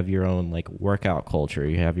 you have your own like workout culture.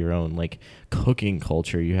 You have your own like cooking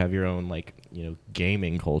culture. You have your own like,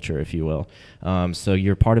 gaming culture, if you will. So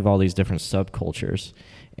you're part of all these different subcultures.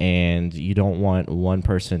 And you don't want one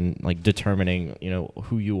person like determining,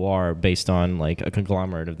 who you are based on like a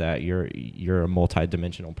conglomerate of that. You're a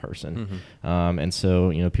multi-dimensional person, and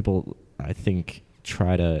so people, I think,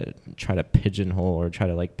 try to pigeonhole or try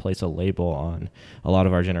to like place a label on a lot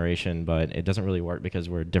of our generation, but it doesn't really work because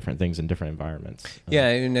we're different things in different environments. Yeah,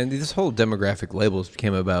 and this whole demographic labels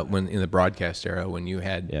came about when in the broadcast era, when you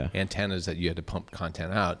had antennas that you had to pump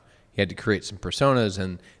content out. You had to create some personas,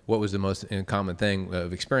 and what was the most common thing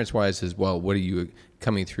of experience-wise is, well, what are you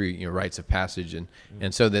coming through, rites of passage, and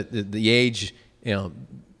so that the age,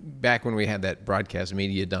 back when we had that broadcast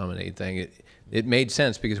media dominated thing, it made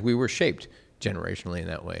sense because we were shaped generationally in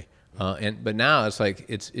that way, but now it's like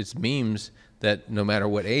it's memes that no matter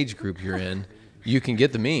what age group you're in, you can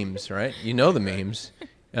get the memes, right? The memes,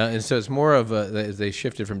 and so it's more of as they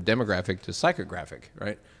shifted from demographic to psychographic,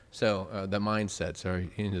 right? So the mindsets are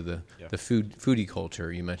into the foodie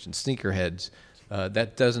culture. You mentioned sneakerheads.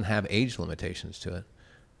 That doesn't have age limitations to it.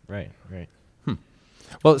 Right.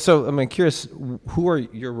 Well, so I'm curious, who are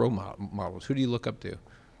your role models? Who do you look up to? Who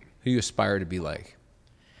do you aspire to be like?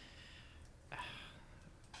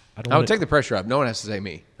 I'll take the pressure up. No one has to say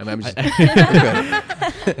me. I'm just...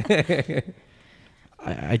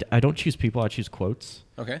 I don't choose people. I choose quotes.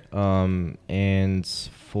 Okay. And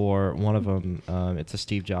for one of them, it's a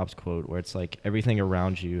Steve Jobs quote where it's like everything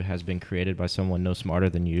around you has been created by someone no smarter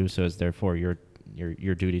than you, so it's therefore your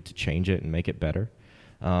duty to change it and make it better.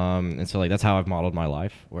 And so like that's how I've modeled my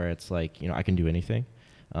life, where it's like I can do anything.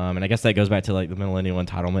 And I guess that goes back to like the millennial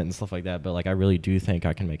entitlement and stuff like that. But like I really do think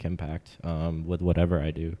I can make impact with whatever I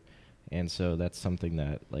do. And so that's something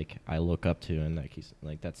that like I look up to, and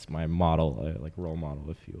that's my model, like role model,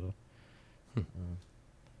 if you will.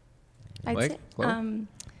 I'd say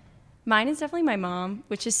mine is definitely my mom,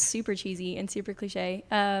 which is super cheesy and super cliche.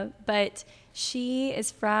 But she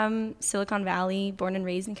is from Silicon Valley, born and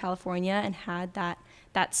raised in California, and had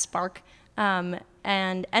that spark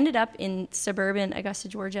and ended up in suburban Augusta,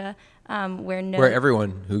 Georgia, where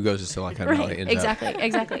everyone who goes to Silicon Valley ends up.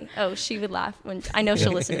 Exactly. Oh, she would laugh when I know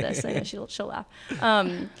she'll listen to this. I know she'll laugh.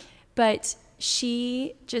 But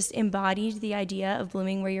she just embodied the idea of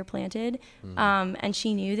blooming where you're planted, and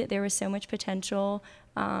she knew that there was so much potential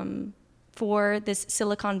for this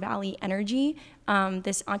Silicon Valley energy,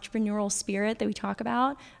 this entrepreneurial spirit that we talk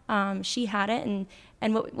about. She had it,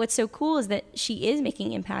 and what's so cool is that she is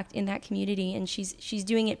making impact in that community, and she's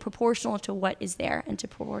doing it proportional to what is there and to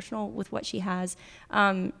proportional with what she has.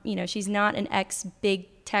 She's not an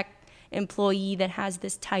ex-big tech employee that has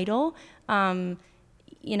this title.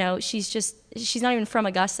 She's not even from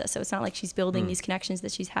Augusta, so it's not like she's building these connections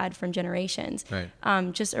that she's had from generations.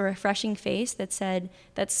 Right. Just a refreshing face that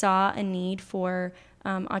saw a need for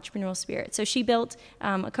entrepreneurial spirit. So she built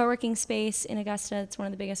a co-working space in Augusta. It's one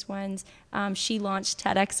of the biggest ones. She launched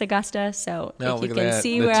TEDx Augusta, so if you can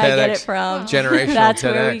see where I get it from, generational that's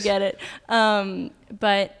TEDx. where we get it.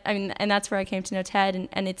 But I mean, and that's where I came to know Ted,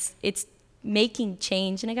 and it's making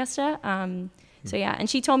change in Augusta. So yeah, and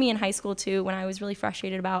she told me in high school too, when I was really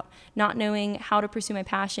frustrated about not knowing how to pursue my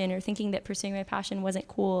passion or thinking that pursuing my passion wasn't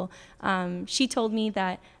cool. She told me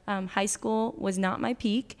that high school was not my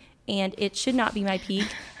peak, and it should not be my peak,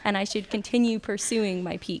 and I should continue pursuing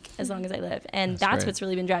my peak as long as I live. And that's what's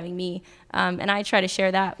really been driving me. And I try to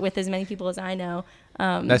share that with as many people as I know.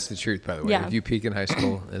 That's the truth, by the way. Yeah. If you peak in high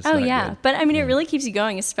school, it's oh not yeah, good. but I mean, it really keeps you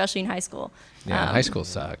going, especially in high school. Yeah, high school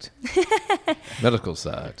sucked. Middle school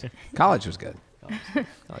sucked. College was good.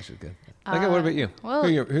 College was good. Okay, what about you? Well, who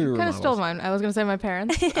your kind mom of stole was? mine. I was going to say my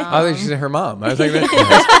parents. I thought she said her mom. I was like,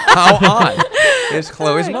 how odd. It's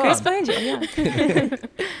Chloe's mom. Grace behind you, yeah.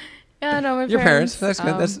 Yeah, no, my Your parents. That's good.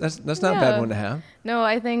 um, That's not a bad one to have. No,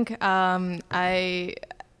 I think a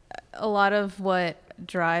lot of what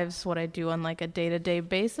drives what I do on like a day-to-day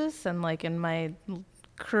basis and like in my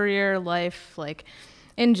career life, like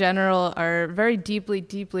in general, are very deeply,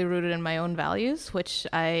 deeply rooted in my own values, which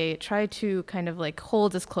I try to kind of like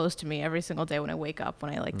hold as close to me every single day when I wake up,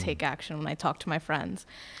 when I like take action, when I talk to my friends.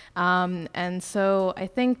 And so I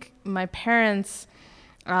think my parents,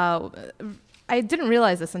 I didn't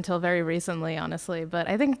realize this until very recently, honestly, but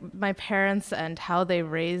I think my parents and how they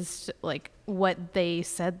raised, like, what they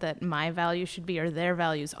said that my values should be or their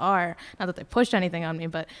values are, not that they pushed anything on me,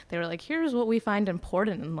 but they were like, here's what we find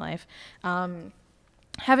important in life.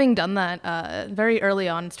 Having done that very early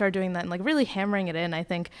on, started doing that and like really hammering it in, I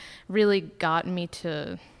think really got me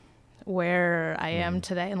to where I am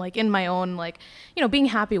today and like in my own, like, you know, being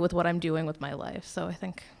happy with what I'm doing with my life. So I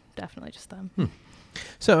think definitely just them.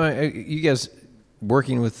 So you guys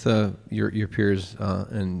working with your peers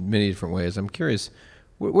in many different ways. I'm curious,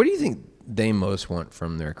 what do you think they most want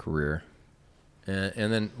from their career?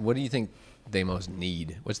 And then what do you think they most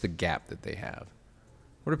need? What's the gap that they have?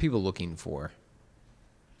 What are people looking for?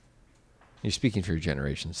 You're speaking for your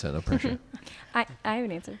generation, so no pressure. I have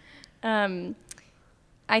an answer.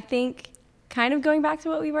 I think kind of going back to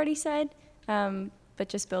what we've already said, but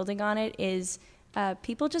just building on it is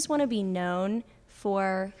people just want to be known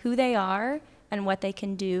for who they are and what they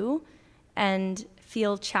can do and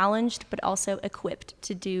feel challenged but also equipped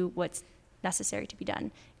to do what's necessary to be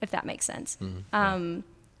done, if that makes sense.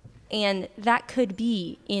 And that could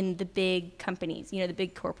be in the big companies, you know, the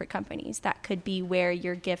big corporate companies. That could be where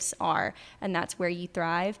your gifts are, and that's where you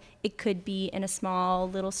thrive. It could be in a small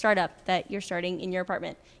little startup that you're starting in your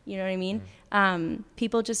apartment. You know what I mean?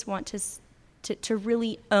 People just want to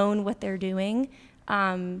really own what they're doing,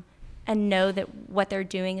 and know that what they're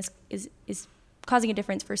doing is causing a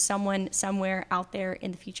difference for someone somewhere out there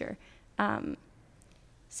in the future.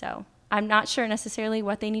 So I'm not sure necessarily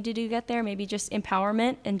what they need to do to get there. Maybe just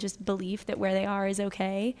empowerment and just belief that where they are is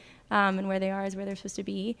okay, and where they are is where they're supposed to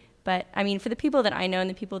be. But I mean, for the people that I know and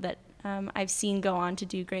the people that I've seen go on to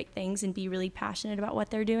do great things and be really passionate about what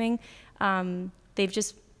they're doing, they've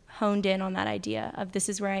just honed in on that idea of this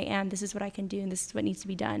is where I am, this is what I can do, and this is what needs to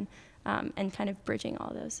be done, and kind of bridging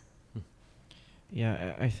all those.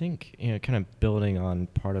 Yeah, I think, you know, kind of building on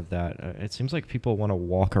part of that, it seems like people want to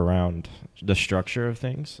walk around the structure of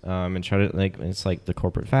things and try to, like, it's like the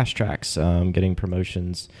corporate fast tracks, getting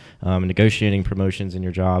promotions, negotiating promotions in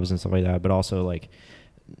your jobs and stuff like that, but also like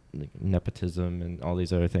nepotism and all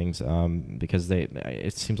these other things, because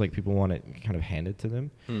it seems like people want it kind of handed to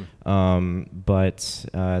them, but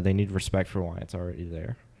they need respect for why it's already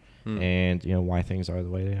there. and why things are the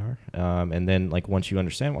way they are. And then like once you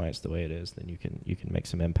understand why it's the way it is, then you can make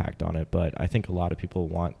some impact on it. But I think a lot of people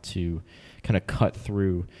want to kind of cut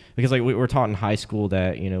through, because like we're taught in high school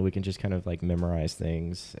that we can just kind of like memorize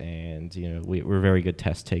things, and we're very good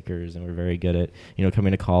test takers, and we're very good at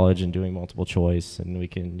coming to college and doing multiple choice, and we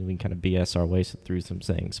can kind of BS our way through some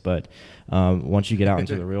things. But once you get out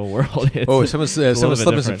into the real world, it's someone's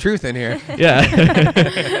slipping some truth in here. Yeah.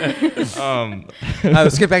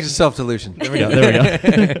 Let's get back to self-delusion. There we go.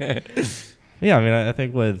 Yeah, I mean, I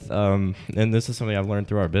think with and this is something I've learned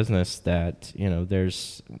through our business, that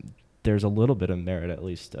there's a little bit of merit, at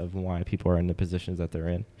least, of why people are in the positions that they're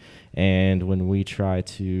in. And when we try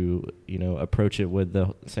to, approach it with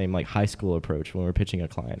the same like high school approach when we're pitching a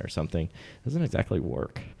client or something, it doesn't exactly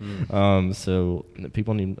work. So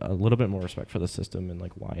people need a little bit more respect for the system and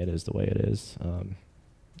like why it is the way it is,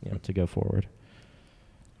 to go forward.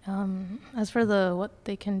 As for what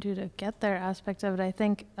they can do to get there aspect of it, I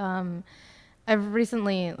think I've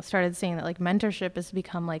recently started seeing that like mentorship has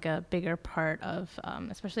become like a bigger part of,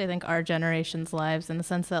 especially I think our generation's lives, in the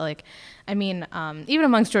sense that like, I mean, even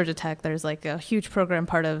amongst Georgia Tech, there's like a huge program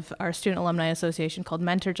part of our Student Alumni Association called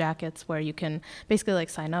Mentor Jackets, where you can basically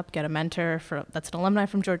like sign up, get a mentor that's an alumni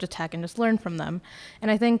from Georgia Tech, and just learn from them.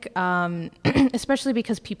 And I think, especially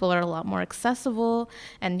because people are a lot more accessible,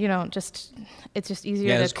 and it's just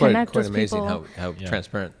easier to connect with people. It's quite amazing how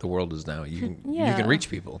transparent the world is now. You can reach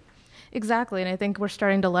people. Exactly, and I think we're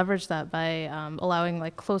starting to leverage that by allowing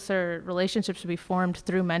like closer relationships to be formed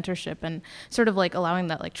through mentorship, and sort of like allowing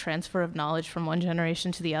that like transfer of knowledge from one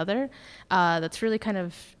generation to the other. That's really kind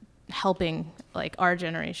of helping like our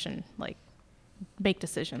generation like make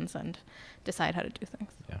decisions and decide how to do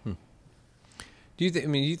things. Yeah. Do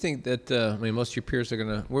you think that most of your peers are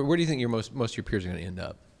gonna? Where do you think most of your peers are gonna end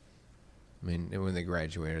up? I mean, when they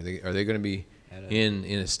graduate, are they going to be in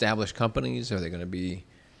established companies? Are they going to be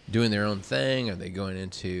doing their own thing? Are they going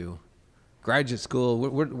into graduate school?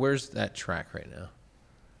 Where's that track right now?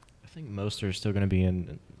 I think most are still going to be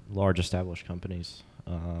in large established companies.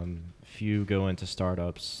 Few go into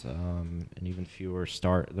startups, and even fewer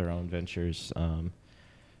start their own ventures.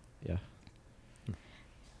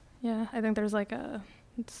 Yeah, I think there's like a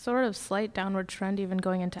sort of slight downward trend even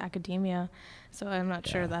going into academia. So I'm not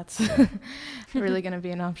sure that's really going to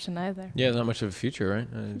be an option either. Yeah, not much of a future, right?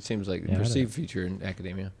 It seems like a perceived future in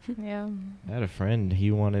academia. Yeah. I had a friend,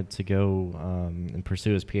 he wanted to go and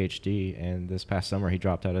pursue his PhD, and this past summer he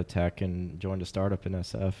dropped out of tech and joined a startup in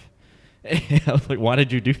SF. And I was like, why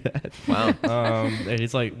did you do that? Wow. And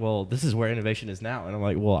he's like, well, this is where innovation is now. And I'm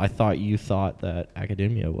like, well, I thought you thought that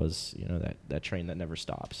academia was, that train that never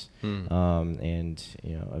stops. And,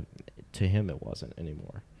 to him it wasn't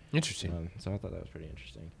anymore. Interesting. So I thought that was pretty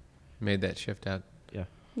interesting. Made that shift out. Yeah.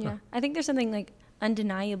 Yeah. I think there's something like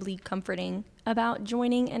undeniably comforting about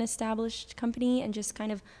joining an established company and just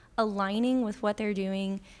kind of aligning with what they're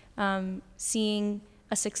doing, seeing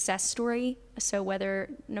a success story. So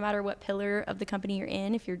no matter what pillar of the company you're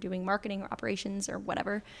in, if you're doing marketing or operations or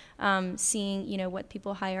whatever, seeing, what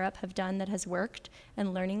people higher up have done that has worked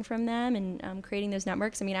and learning from them and creating those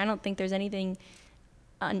networks. I mean, I don't think there's anything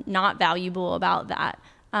not valuable about that.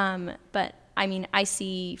 But I mean, I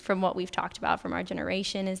see from what we've talked about from our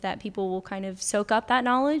generation is that people will kind of soak up that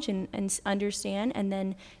knowledge and understand, and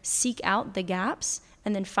then seek out the gaps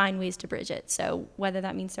and then find ways to bridge it. So whether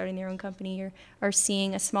that means starting their own company or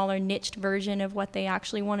seeing a smaller niched version of what they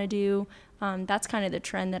actually want to do, that's kind of the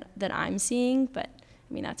trend that I'm seeing. But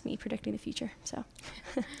I mean, that's me predicting the future. So.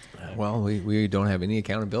 Well, we don't have any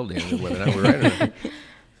accountability on whether or not we're right or not.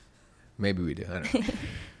 Maybe we do. I don't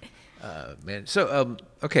know. Man. So,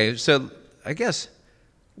 okay. So I guess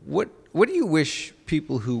what do you wish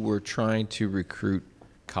people who were trying to recruit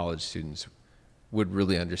college students would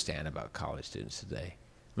really understand about college students today?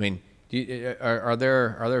 I mean, are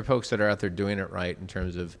there folks that are out there doing it right in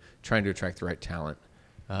terms of trying to attract the right talent,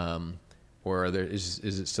 or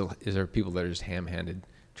is there people that are just ham-handed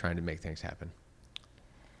trying to make things happen?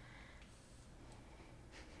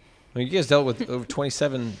 I mean, you guys dealt with over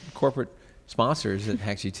 27 corporate sponsors at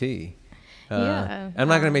HackGT. Yeah. I'm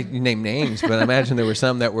not going to make you name names, but I imagine there were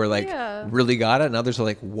some that were like really got it, and others are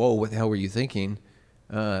like, "Whoa, what the hell were you thinking?"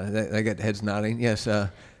 I got heads nodding. Yes.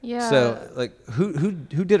 Yeah. So, like, who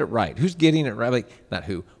did it right? Who's getting it right? Like, not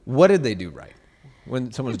who. What did they do right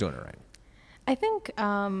when someone's doing it right? I think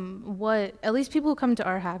what at least people who come to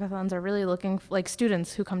our hackathons are really looking for, like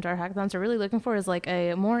students who come to our hackathons are really looking for, is like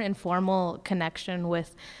a more informal connection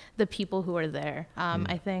with the people who are there.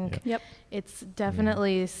 I think it's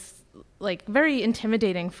definitely like very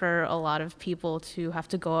intimidating for a lot of people to have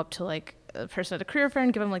to go up to like a person at a career fair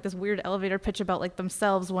and give them like this weird elevator pitch about like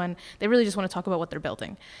themselves when they really just want to talk about what they're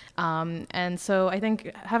building. And so I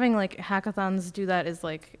think having like hackathons do that is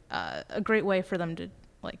like a great way for them to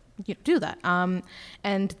like do that.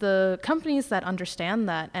 And the companies that understand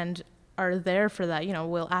that and are there for that,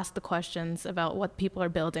 will ask the questions about what people are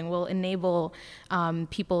building, will enable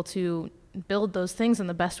people to build those things in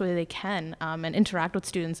the best way they can, and interact with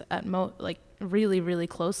students at really, really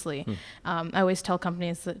closely. I always tell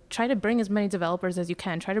companies that try to bring as many developers as you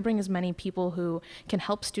can, try to bring as many people who can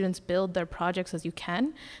help students build their projects as you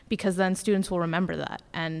can, because then students will remember that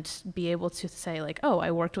and be able to say like, oh,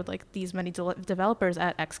 I worked with like these many developers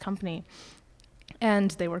at X company.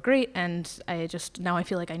 And they were great, and now I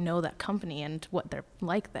feel like I know that company and what they're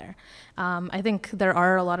like there. I think there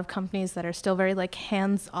are a lot of companies that are still very like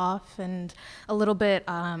hands off and a little bit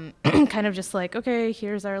kind of just like, okay,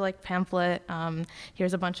 here's our like pamphlet,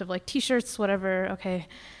 here's a bunch of like t-shirts, whatever, okay,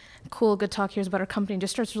 cool, good talk, here's about our company, and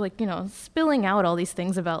just starts like, spilling out all these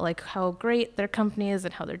things about like how great their company is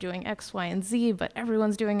and how they're doing X, Y, and Z, but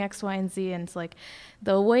everyone's doing X, Y, and Z, and it's like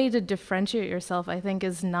the way to differentiate yourself, I think,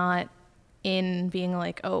 is not in being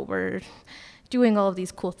like, oh, we're doing all of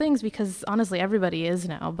these cool things, because honestly everybody is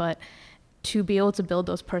now, but to be able to build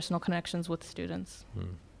those personal connections with students.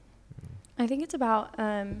 I think it's about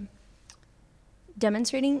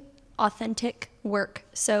demonstrating authentic work.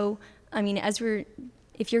 So, I mean,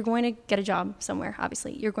 if you're going to get a job somewhere,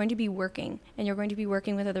 obviously, you're going to be working, and you're going to be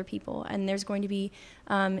working with other people, and there's going to be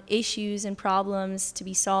issues and problems to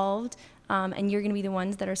be solved, and you're going to be the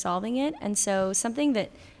ones that are solving it. And so something that,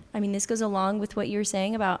 this goes along with what you were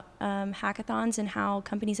saying about hackathons and how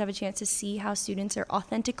companies have a chance to see how students are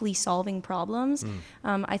authentically solving problems.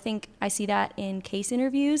 I think I see that in case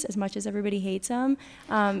interviews as much as everybody hates them.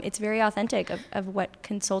 It's very authentic of what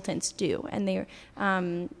consultants do. And they're,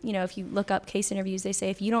 if you look up case interviews, they say,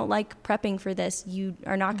 if you don't like prepping for this, you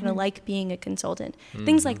are not going to like being a consultant.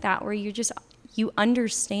 Things like that, where you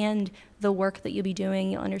understand the work that you'll be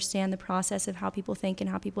doing, you'll understand the process of how people think and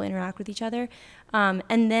how people interact with each other.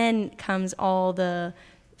 And then comes all the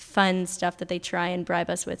fun stuff that they try and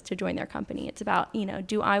bribe us with to join their company. It's about,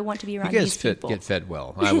 do I want to be around these people? You guys get fed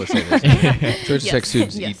well. I would say this. Georgia Tech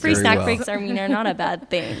students eat Free very snack well. breaks are not a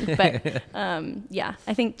bad thing. But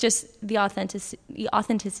I think just the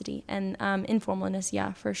authenticity and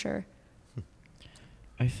informalness, for sure.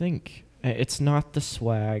 I think it's not the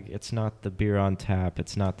swag, it's not the beer on tap,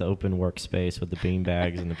 it's not the open workspace with the bean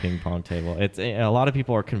bags and the ping pong table. It's a lot of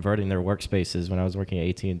people are converting their workspaces. When I was working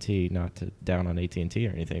at AT&T, not to down on AT&T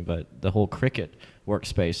or anything, but the whole Cricut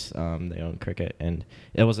workspace, they own Cricut, and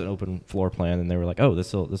it was an open floor plan, and they were like, oh,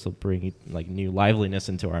 this will bring like new liveliness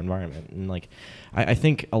into our environment. And like I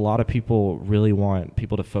think a lot of people really want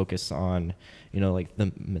people to focus on like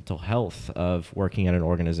the mental health of working at an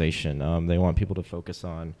organization. They want people to focus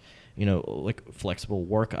on like flexible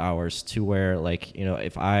work hours, to where like,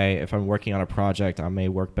 if I'm working on a project, I may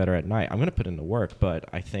work better at night. I'm going to put in the work, but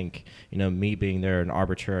I think, me being there an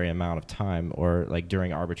arbitrary amount of time, or like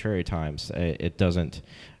during arbitrary times, it doesn't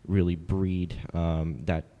really breed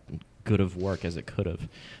that good of work as it could have.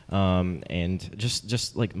 And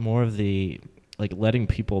just like more of the, like letting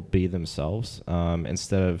people be themselves,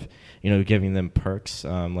 instead of, giving them perks,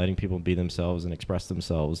 letting people be themselves and express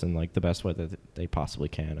themselves in like the best way that they possibly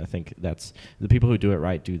can. I think that's the people who do it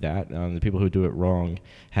right do that. The people who do it wrong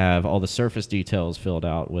have all the surface details filled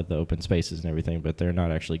out with the open spaces and everything, but they're not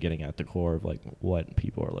actually getting at the core of like what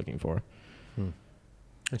people are looking for.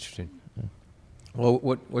 Interesting. Yeah. Well,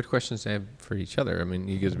 what questions do you have for each other? I mean,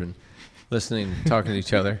 you guys have been listening, talking to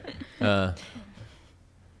each other.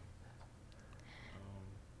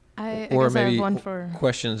 I or guess I maybe have one for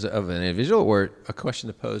questions of an individual, or a question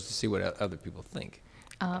to pose to see what other people think.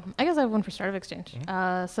 I guess I have one for Startup Exchange.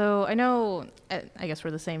 So I know, I guess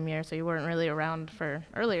we're the same year, so you weren't really around for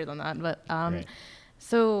earlier than that. But Right.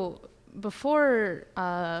 So before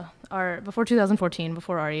 2014,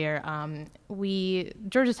 before our year,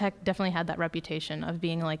 Georgia Tech definitely had that reputation of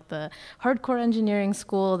being like the hardcore engineering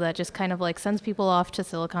school that just kind of like sends people off to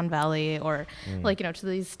Silicon Valley, or like, to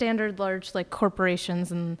these standard large like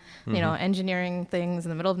corporations and, engineering things in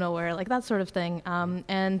the middle of nowhere, like that sort of thing.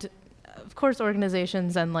 And of course,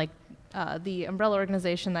 organizations and like the umbrella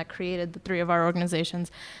organization that created the three of our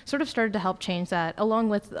organizations sort of started to help change that, along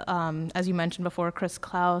with, as you mentioned before, Chris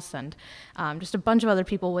Klaus and just a bunch of other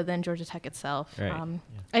people within Georgia Tech itself. Right.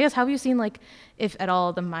 I guess, have you seen, like, if at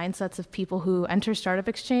all, the mindsets of people who enter Startup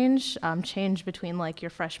Exchange change between like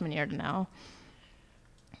your freshman year to now?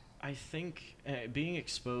 I think being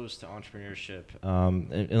exposed to entrepreneurship,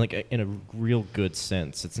 in a real good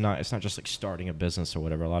sense, it's not just like starting a business or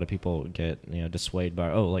whatever. A lot of people get dissuaded by,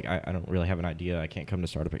 I don't really have an idea, I can't come to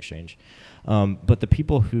Startup Exchange. But the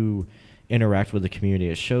people who interact with the community,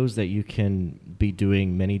 it shows that you can be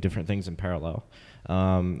doing many different things in parallel.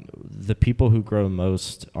 The people who grow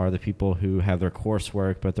most are the people who have their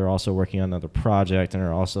coursework, but they're also working on another project and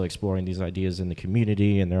are also exploring these ideas in the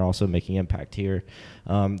community, and they're also making impact here.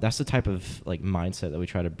 That's the type of like mindset that we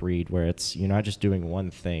try to breed, where it's you're not just doing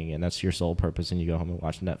one thing and that's your sole purpose and you go home and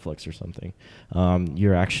watch Netflix or something.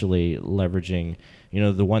 You're actually leveraging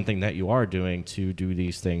the one thing that you are doing to do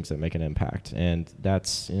these things that make an impact. And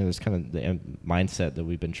that's, that's kind of the mindset that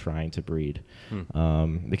we've been trying to breed.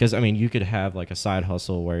 Because, you could have like a side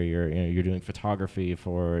hustle where you're doing photography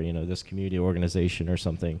for, this community organization or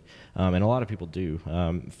something. And a lot of people do.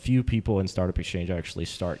 Few people in Startup Exchange actually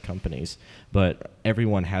start companies, but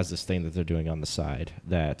everyone has this thing that they're doing on the side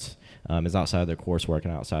that is outside of their coursework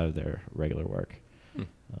and outside of their regular work.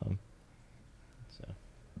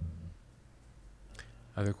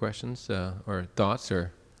 Other questions or thoughts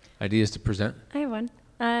or ideas to present? I have one.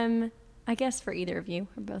 I guess for either of you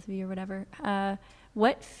or both of you or whatever.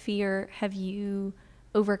 What fear have you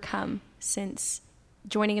overcome since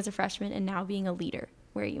joining as a freshman and now being a leader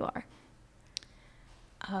where you are?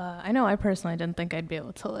 I know I personally didn't think I'd be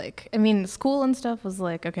able to school and stuff was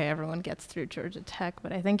like, okay, everyone gets through Georgia Tech,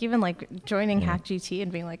 but I think even like joining HackGT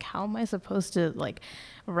and being like, how am I supposed to like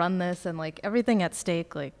run this and like everything at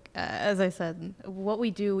stake? Like, as I said, what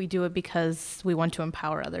we do it because we want to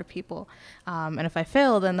empower other people. And if I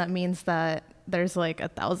fail, then that means that there's like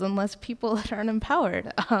 1,000 less people that aren't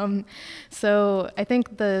empowered. So I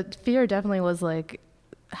think the fear definitely was like,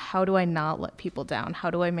 how do I not let people down? How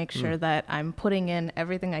do I make sure that I'm putting in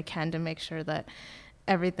everything I can to make sure that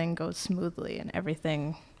everything goes smoothly and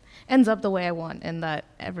everything ends up the way I want, and that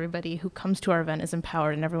everybody who comes to our event is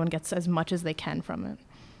empowered and everyone gets as much as they can from it?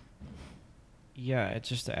 Yeah, it's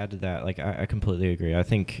just to add to that, like I completely agree. I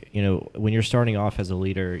think, when you're starting off as a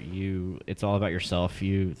leader, it's all about yourself.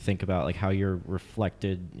 You think about like how you're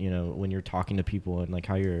reflected, when you're talking to people and like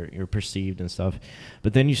how you're perceived and stuff.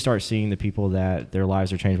 But then you start seeing the people that their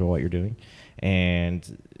lives are changed by what you're doing.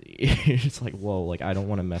 And it's like, whoa, like I don't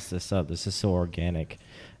want to mess this up. This is so organic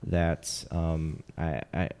that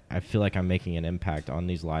I feel like I'm making an impact on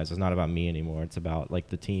these lives. It's not about me anymore. It's about like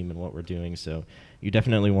the team and what we're doing. So you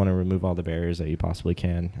definitely want to remove all the barriers that you possibly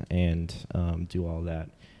can and do all that.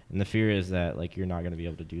 And the fear is that like you're not going to be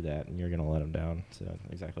able to do that and you're going to let them down. So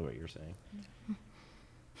exactly what you're saying.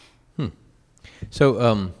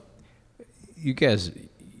 So you guys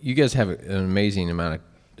have an amazing amount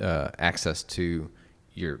of access to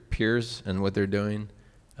your peers and what they're doing.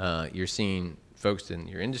 You're seeing folks in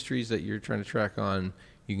your industries that you're trying to track on.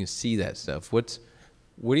 You can see that stuff. What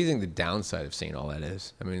do you think the downside of seeing all that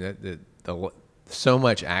is? I mean, the so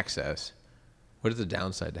much access. What is the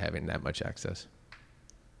downside to having that much access?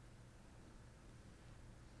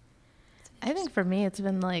 I think for me, it's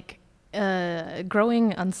been like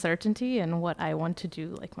growing uncertainty in what I want to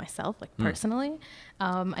do, like myself, like personally.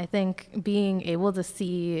 I think being able to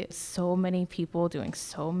see so many people doing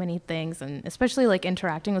so many things, and especially like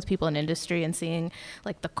interacting with people in industry and seeing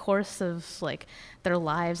like the course of like their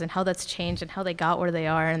lives and how that's changed and how they got where they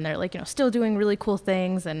are, and they're like, still doing really cool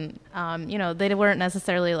things, and they weren't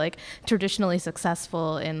necessarily like traditionally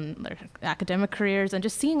successful in their academic careers, and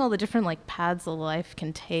just seeing all the different like paths of life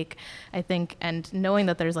can take, I think, and knowing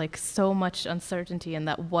that there's like so much uncertainty, and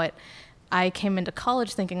that what I came into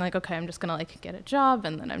college thinking like, okay, I'm just gonna like get a job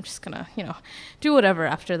and then I'm just gonna, do whatever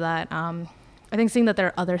after that. I think seeing that there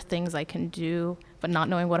are other things I can do, but not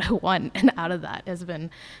knowing what I want and out of that has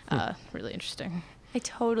been really interesting. I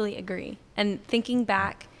totally agree. And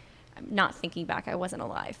not thinking back, I wasn't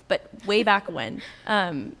alive, but way back when,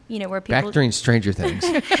 where people... Back during Stranger Things.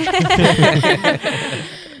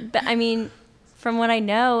 But from what I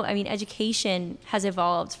know, education has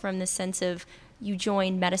evolved from the sense of you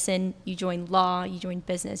join medicine, you join law, you join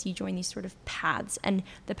business, you join these sort of paths. And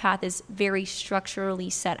the path is very structurally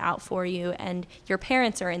set out for you, and your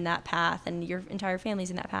parents are in that path, and your entire family's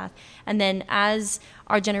in that path. And then as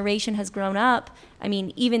our generation has grown up,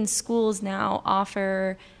 even schools now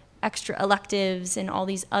offer extra electives and all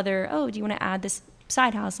these other, do you want to add this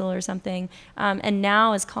side hustle or something? And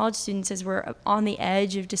now as college students, as we're on the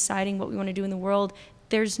edge of deciding what we want to do in the world,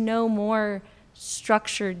 there's no more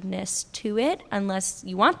structuredness to it unless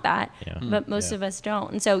you want that, but most of us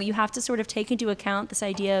don't. And so you have to sort of take into account this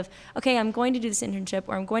idea of, okay, I'm going to do this internship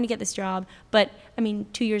or I'm going to get this job, but I mean,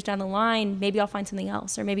 2 years down the line, maybe I'll find something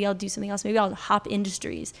else, or maybe I'll do something else, maybe I'll hop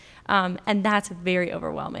industries. And that's very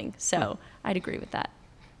overwhelming. So I'd agree with that.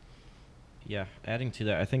 Yeah, adding to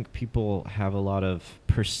that, I think people have a lot of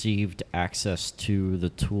perceived access to the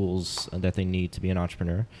tools that they need to be an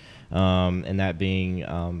entrepreneur, and that being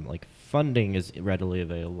like funding is readily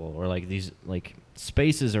available, or like these like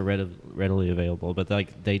spaces are readily available, but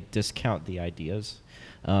like they discount the ideas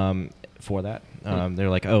for that. They're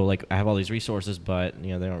like, oh, like I have all these resources, but they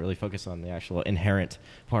don't really focus on the actual inherent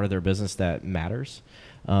part of their business that matters,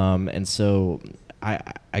 and so.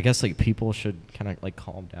 I guess like people should kind of like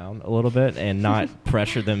calm down a little bit and not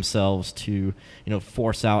pressure themselves to,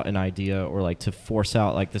 force out an idea or like to force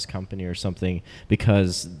out like this company or something,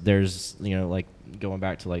 because there's, like going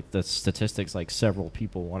back to like the statistics, like several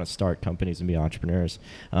people want to start companies and be entrepreneurs.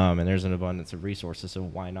 And there's an abundance of resources. So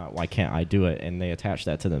why not? Why can't I do it? And they attach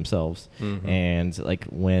that to themselves. Mm-hmm. And like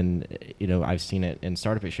when, I've seen it in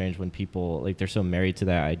Startup Exchange when people like they're so married to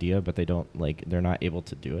that idea, but they're not able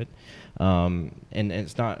to do it. And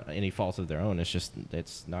it's not any fault of their own. It's just,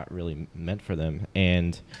 it's not really meant for them.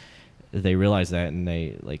 And they realize that, and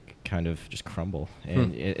they like kind of just crumble.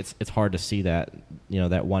 And it's hard to see that,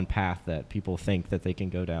 that one path that people think that they can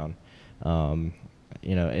go down.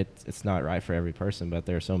 It's not right for every person, but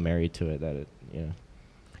they're so married to it that it,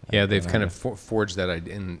 Yeah, they've kind of forged that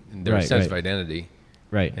in their sense of identity.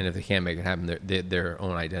 Right. And if they can't make it happen, their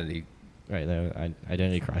own identity. Right, the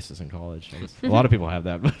identity crisis in college. A lot of people have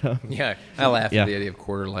that. But, yeah, I laugh at the idea of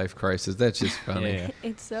quarter life crisis. That's just funny. Yeah.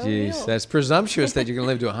 It's so Jeez, real. that's presumptuous that you can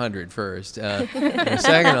live to 100 first.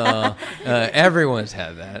 Second of all, everyone's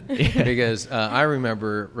had that. Because I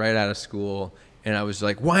remember right out of school, and I was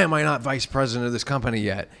like, why am I not vice president of this company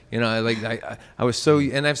yet? I was so,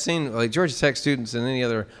 and I've seen like Georgia Tech students and any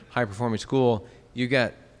other high-performing school,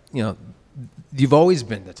 you've always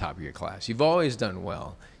been the top of your class. You've always done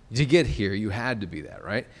well. To get here, you had to be that,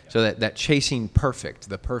 right? So that chasing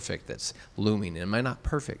the perfect that's looming. Am I not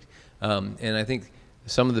perfect? And I think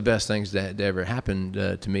some of the best things that ever happened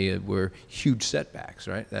to me were huge setbacks,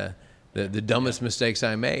 right? The dumbest mistakes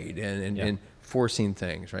I made and forcing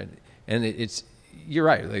things, right? And you're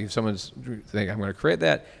right. Like if someone's thinking, I'm going to create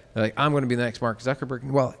that, they're like, I'm going to be the next Mark Zuckerberg.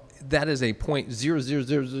 Well, that is a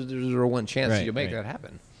 0.00001 chance that you'll make that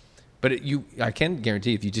happen. But I can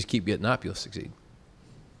guarantee if you just keep getting up, you'll succeed.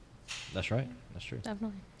 That's right. That's true.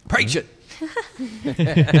 Definitely. Preach it.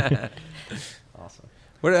 Awesome.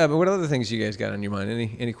 What other things you guys got on your mind?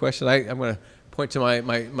 Any questions? I'm going to point to my.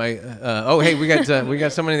 Oh, hey, we got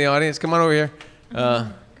someone in the audience. Come on over here.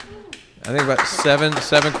 I think about seven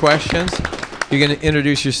questions. You can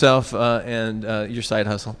introduce yourself and your side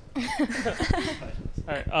hustle.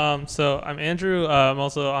 All right. So I'm Andrew. I'm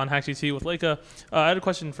also on HackGT with Leica. I had a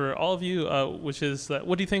question for all of you, which is that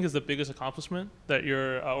what do you think is the biggest accomplishment that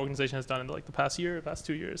your organization has done in like the past year, past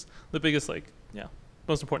 2 years? The biggest,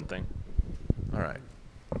 most important thing. All right.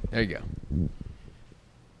 There you go.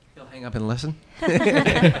 You'll hang up and listen. I'll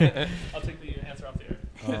take the answer off the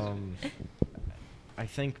air. I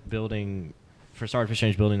think for Startup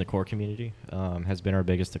Exchange, building the core community has been our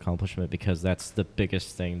biggest accomplishment, because that's the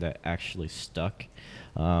biggest thing that actually stuck.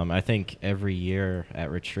 I think every year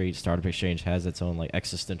at Retreat, Startup Exchange has its own like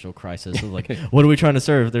existential crisis of like, what are we trying to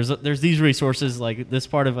serve? There's these resources, like this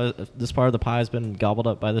part of the pie has been gobbled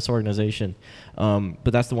up by this organization, but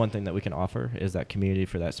that's the one thing that we can offer is that community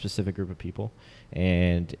for that specific group of people,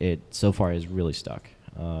 and it so far is really stuck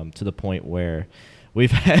to the point where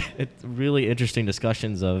we've had really interesting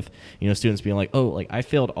discussions of, students being like, oh, like I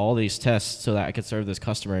failed all these tests so that I could serve this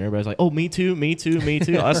customer. And everybody's like, oh, me too,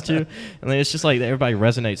 us too. And then it's just like everybody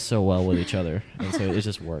resonates so well with each other. And so it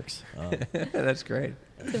just works. That's great.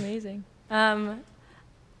 It's amazing.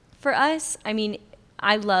 For us,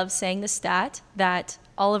 I love saying the stat that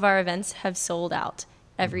all of our events have sold out.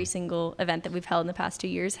 Every single event that we've held in the past 2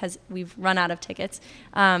 years we've run out of tickets.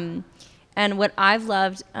 And what I've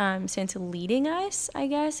loved since leading us, I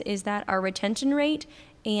guess, is that our retention rate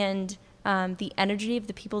and the energy of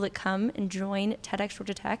the people that come and join TEDx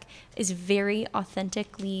Georgia Tech is very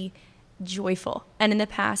authentically joyful. And in the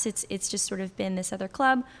past, it's just sort of been this other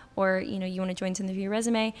club, or you want to join something for your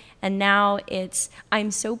resume. And now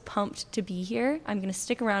I'm so pumped to be here. I'm going to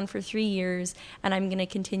stick around for 3 years, and I'm going to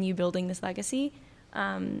continue building this legacy.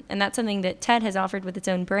 And that's something that TED has offered with its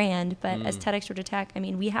own brand, but as TEDx Georgia Tech,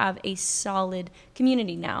 we have a solid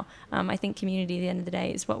community now. I think community at the end of the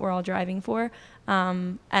day is what we're all driving for.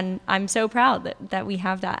 And I'm so proud that we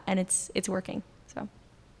have that, and it's working. So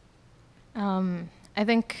I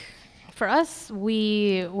think for us,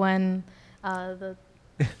 when the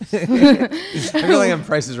I feel like I'm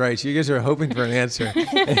Price is Right. You guys are hoping for an answer.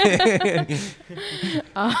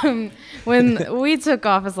 When we took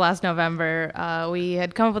office last November, we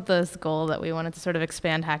had come up with this goal that we wanted to sort of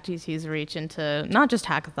expand HackGT's reach into not just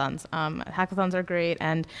hackathons. Hackathons are great,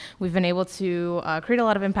 and we've been able to create a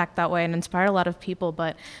lot of impact that way and inspire a lot of people.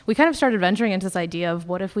 But we kind of started venturing into this idea of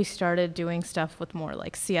what if we started doing stuff with more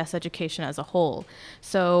like CS education as a whole.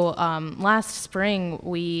 So last spring,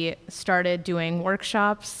 we started doing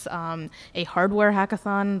workshops, a hardware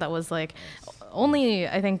hackathon that was like only,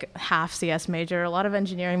 I think, half CS major. A lot of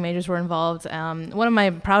engineering majors were involved. One of my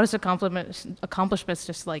proudest accomplishments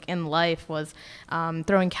just like in life was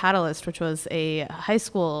throwing Catalyst, which was a high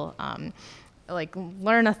school like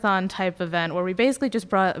learn-a-thon type event where we basically just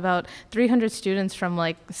brought about 300 students from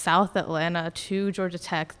like South Atlanta to Georgia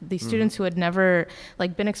Tech. These students who had never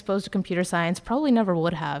like been exposed to computer science, probably never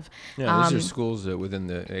would have. Yeah, these are schools within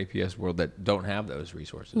the APS world that don't have those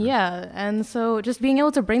resources. Right? Yeah, and so just being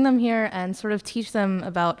able to bring them here and sort of teach them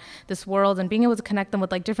about this world and being able to connect them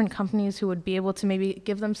with like different companies who would be able to maybe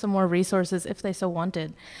give them some more resources if they so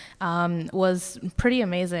wanted was pretty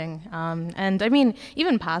amazing. And I mean,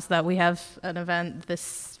 even past that, we have an event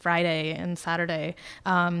this Friday and Saturday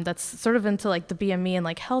that's sort of into like the BME and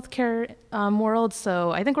like healthcare world.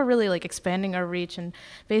 So I think we're really like expanding our reach and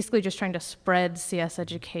basically just trying to spread CS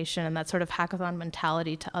education and that sort of hackathon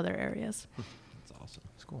mentality to other areas. That's awesome.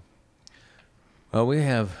 That's cool. Well,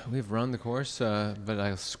 we've run the course, but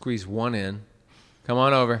I'll squeeze one in. Come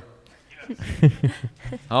on over.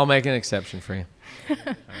 I'll make an exception for you.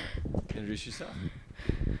 Right. Introduce yourself.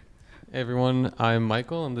 Hey everyone, I'm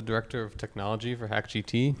Michael. I'm the Director of Technology for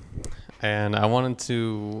HackGT, and I wanted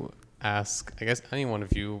to ask, I guess, any one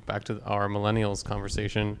of you, back to our millennials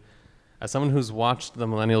conversation. As someone who's watched the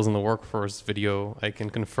Millennials in the Workforce video, I can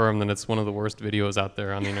confirm that it's one of the worst videos out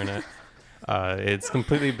there on the internet. It's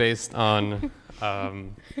completely based on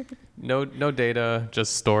no data,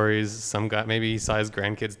 just stories. Some guy, maybe he saw his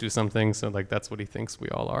grandkids do something, so like that's what he thinks we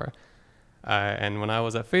all are. And when I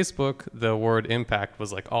was at Facebook, the word impact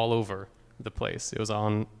was like all over the place. It was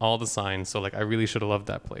on all the signs. So like I really should have loved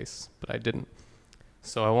that place, but I didn't.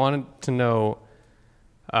 So I wanted to know,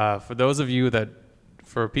 for those of you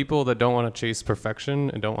for people that don't want to chase perfection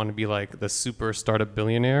and don't want to be like the super startup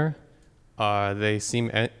billionaire, they seem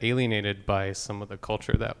alienated by some of the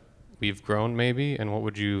culture that we've grown maybe. And what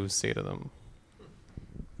would you say to them?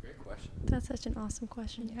 Great question. That's such an awesome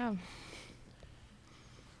question. Yeah.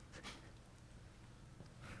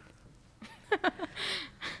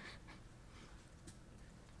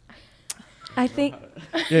 I think.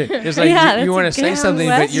 It's like you want to say something,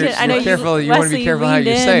 but you're careful. You want to be careful how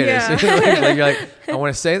you say it. Yeah. You're like, I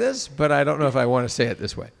want to say this, but I don't know if I want to say it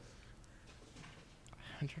this way.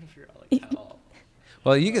 I'm trying to figure out like how.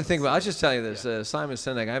 Well, you can think about. I'll just tell you this. Simon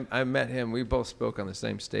Sinek. I met him. We both spoke on the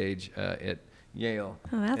same stage at Yale.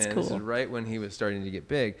 Oh, that's and cool. This is right when he was starting to get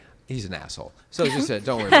big. He's an asshole. So just said,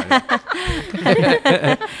 don't worry about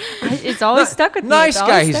it. It's always stuck with me. Nice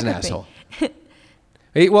guy. He's an asshole.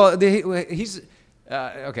 He's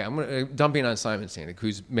okay. I'm dumping on Simon Sinek,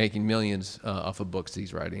 who's making millions off of books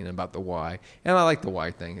he's writing about the why, and I like the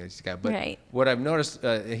why thing he's got. But right. What I've noticed,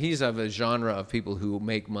 he's of a genre of people who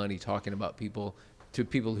make money talking about people to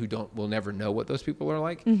people who will never know what those people are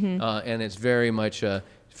like, and it's very much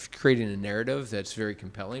creating a narrative that's very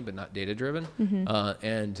compelling but not data driven,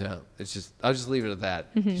 and it's just I'll just leave it at that.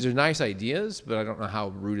 These are nice ideas, but I don't know how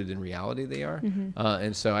rooted in reality they are,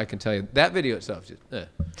 and so I can tell you that video itself just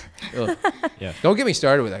yeah. Don't get me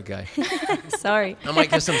started with that guy. Sorry. I might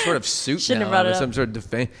get some sort of suit Shouldn't now, have brought it some sort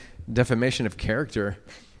of defamation of character.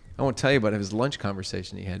 I won't tell you about his lunch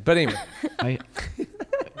conversation he had, but anyway.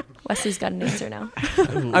 Wesley's got an answer now.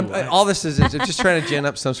 All this is just trying to gin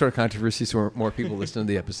up some sort of controversy so more people listen to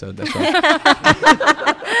the episode. That's all.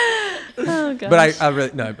 Oh, gosh. But I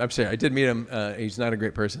really no. I'm sorry. I did meet him. He's not a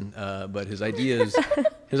great person, but his ideas are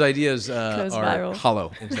viral.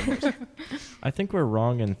 hollow in some ways. I think we're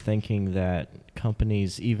wrong in thinking that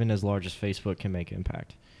companies, even as large as Facebook, can make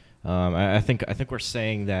impact. I think we're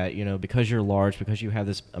saying that because you're large, because you have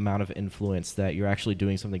this amount of influence, that you're actually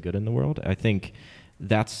doing something good in the world. I think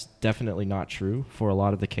that's definitely not true for a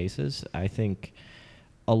lot of the cases. I think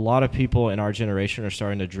a lot of people in our generation are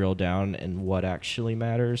starting to drill down in what actually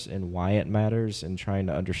matters and why it matters, and trying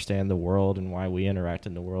to understand the world and why we interact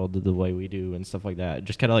in the world the way we do and stuff like that.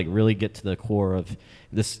 Just kind of like really get to the core of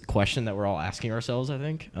this question that we're all asking ourselves, I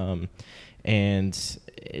think. And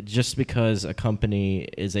just because a company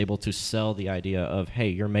is able to sell the idea of, hey,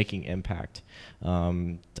 you're making impact,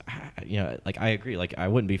 like I agree, like I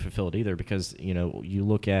wouldn't be fulfilled either, because you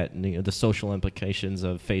look at the social implications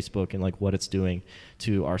of Facebook and like what it's doing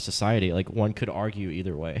to our society. Like one could argue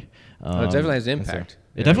either way. It definitely has impact.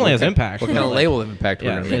 It definitely has impact. What kind of label of impact we're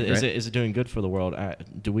Yeah, going to make, right? is it doing good for the world?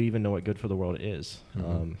 Do we even know what good for the world is?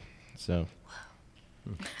 So.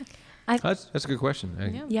 That's a good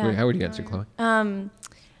question. Yeah. How would you answer, Chloe?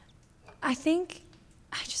 I think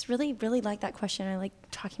I just really, really like that question. I like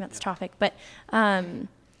talking about this topic. But, I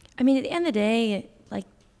mean, at the end of the day, like,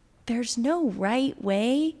 there's no right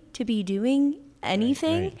way to be doing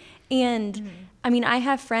anything. Right. And, I mean, I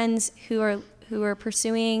have friends who are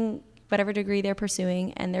pursuing whatever degree they're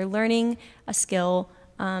pursuing, and they're learning a skill.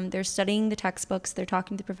 They're studying the textbooks. They're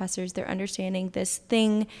talking to the professors. They're understanding this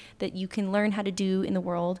thing that you can learn how to do in the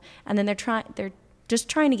world. And then they're just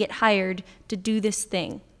trying to get hired to do this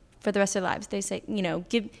thing for the rest of their lives. They say,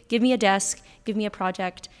 give me a desk, give me a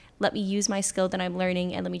project, let me use my skill that I'm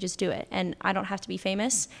learning, and let me just do it. And I don't have to be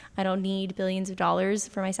famous. I don't need billions of dollars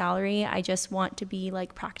for my salary. I just want to be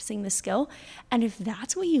like practicing the skill. And if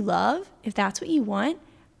that's what you love, if that's what you want,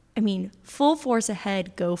 I mean, full force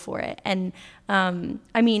ahead, go for it. And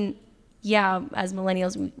I mean, yeah, as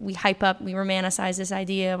millennials, we hype up, we romanticize this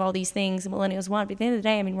idea of all these things that millennials want. But at the end of the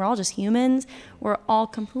day, I mean, we're all just humans. We're all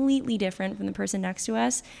completely different from the person next to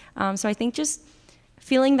us. So I think just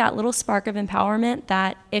feeling that little spark of empowerment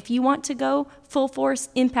that if you want to go full force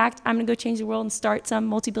impact, I'm going to go change the world and start some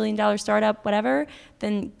multi-billion-dollar startup, whatever,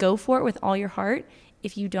 then go for it with all your heart.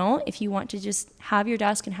 If you don't, if you want to just have your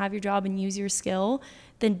desk and have your job and use your skill,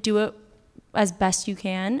 then do it as best you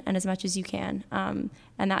can and as much as you can.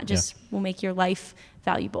 And that just will make your life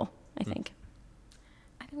valuable, I think.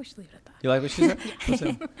 I think we should leave it at that. You like what she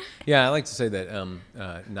said? Yeah, I like to say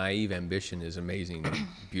that naive ambition is amazing and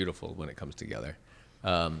beautiful when it comes together.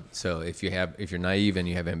 So if you're naive and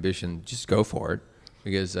you have ambition, just go for it.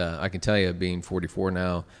 Because I can tell you, being 44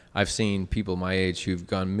 now, I've seen people my age who've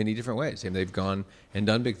gone many different ways, and they've gone and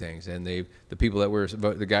done big things. And the people that were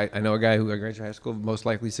I know a guy who graduated high school, most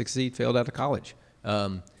likely succeed, failed out of college.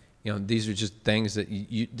 These are just things that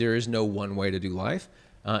there is no one way to do life.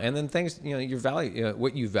 And then things, your value,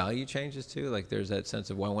 what you value changes too. Like there's that sense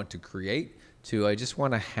of, well, I want to create, to I just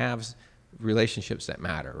want to have relationships that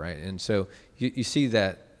matter, right? And so you see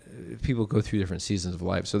that people go through different seasons of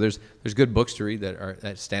life. So there's good books to read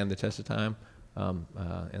that stand the test of time,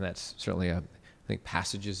 and that's certainly I think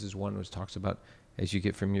Passages is one which talks about as you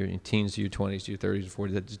get from your teens to your 20s to your 30s to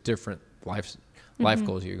 40s, that's different life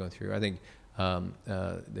goals you're going through. I think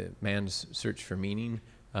the Man's Search for Meaning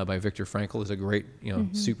by Viktor Frankl is a great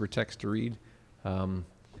super text to read.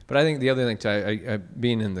 But I think the other thing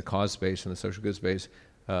being in the cause space and the social good space,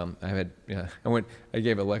 I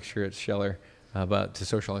gave a lecture at Scheller to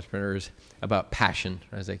social entrepreneurs about passion.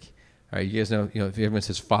 I was like, all right, you guys know, if everyone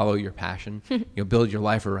says follow your passion, build your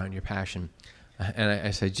life around your passion. And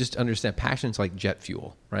I said, just understand, passion's like jet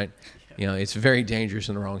fuel, right? It's very dangerous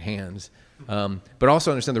in the wrong hands. But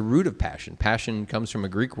also understand the root of passion. Passion comes from a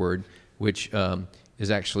Greek word, which is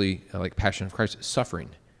actually like passion of Christ, suffering.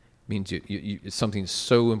 It means it's something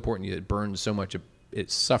so important to you, it burns so much,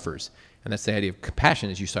 it suffers. And that's the idea of compassion,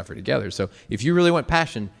 is you suffer together. So if you really want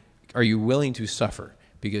passion, are you willing to suffer?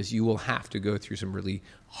 Because you will have to go through some really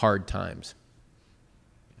hard times.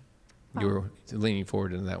 Wow. You were leaning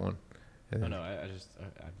forward into that one. No, I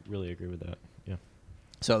really agree with that. Yeah.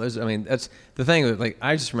 So that's the thing that, like,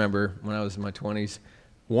 I just remember when I was in my 20s,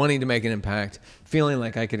 wanting to make an impact, feeling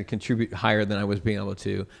like I could contribute higher than I was being able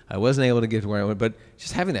to. I wasn't able to get to where I went, but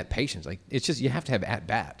just having that patience, like, it's just, you have to have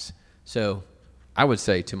at-bats. So I would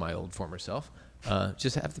say to my old former self,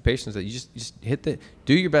 just have the patience that you just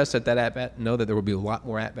do your best at that at-bat, know that there will be a lot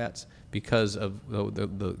more at-bats because of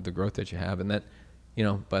the growth that you have, and that,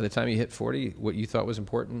 by the time you hit 40, what you thought was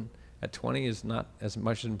important at 20 is not as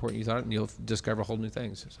much as important you thought, and you'll discover whole new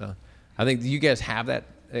things. So I think you guys have that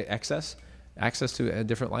access to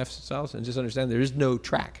different lifestyles, and just understand there is no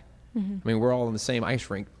track. Mm-hmm. I mean, we're all in the same ice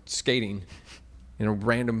rink skating,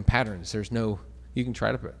 random patterns. There's no, you can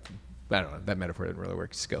try to put, I don't know, that metaphor didn't really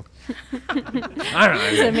work. Just go. I don't know.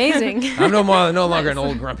 It's amazing. I'm no longer an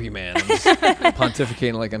old grumpy man. I'm just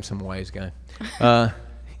pontificating like I'm some wise guy.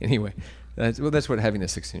 Anyway, that's what having a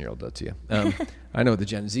 16-year-old does to you. I know what the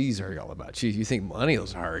Gen Zs are all about. Geez, you think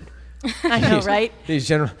millennials are hard. I know, right? This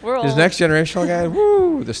next generational guy,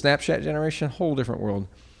 the Snapchat generation, whole different world.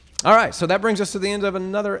 All right, so that brings us to the end of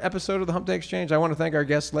another episode of the Hump Day Exchange. I want to thank our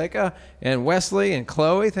guests, Leica and Wesley and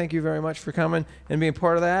Chloe. Thank you very much for coming and being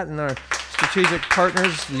part of that. And our strategic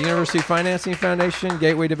partners, the University Financing Foundation,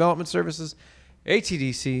 Gateway Development Services,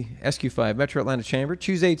 ATDC, SQ5, Metro Atlanta Chamber,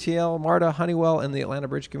 Choose ATL, MARTA, Honeywell, and the Atlanta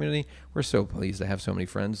Bridge community. We're so pleased to have so many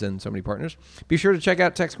friends and so many partners. Be sure to check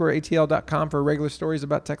out TechSquareATL.com for regular stories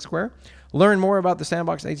about TechSquare. Learn more about the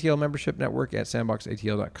Sandbox ATL membership network at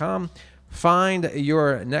sandboxatl.com. Find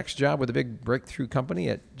your next job with a big breakthrough company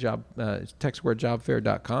at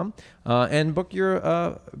TechSquareJobFair.com, and book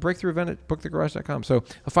your breakthrough event at BookTheGarage.com. So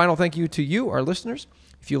a final thank you to you, our listeners.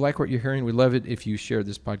 If you like what you're hearing, we'd love it if you share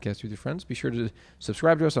this podcast with your friends. Be sure to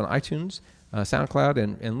subscribe to us on iTunes, SoundCloud,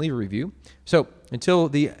 and leave a review. So until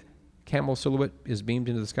the camel silhouette is beamed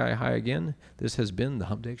into the sky high again, this has been the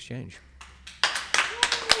Hump Day Exchange.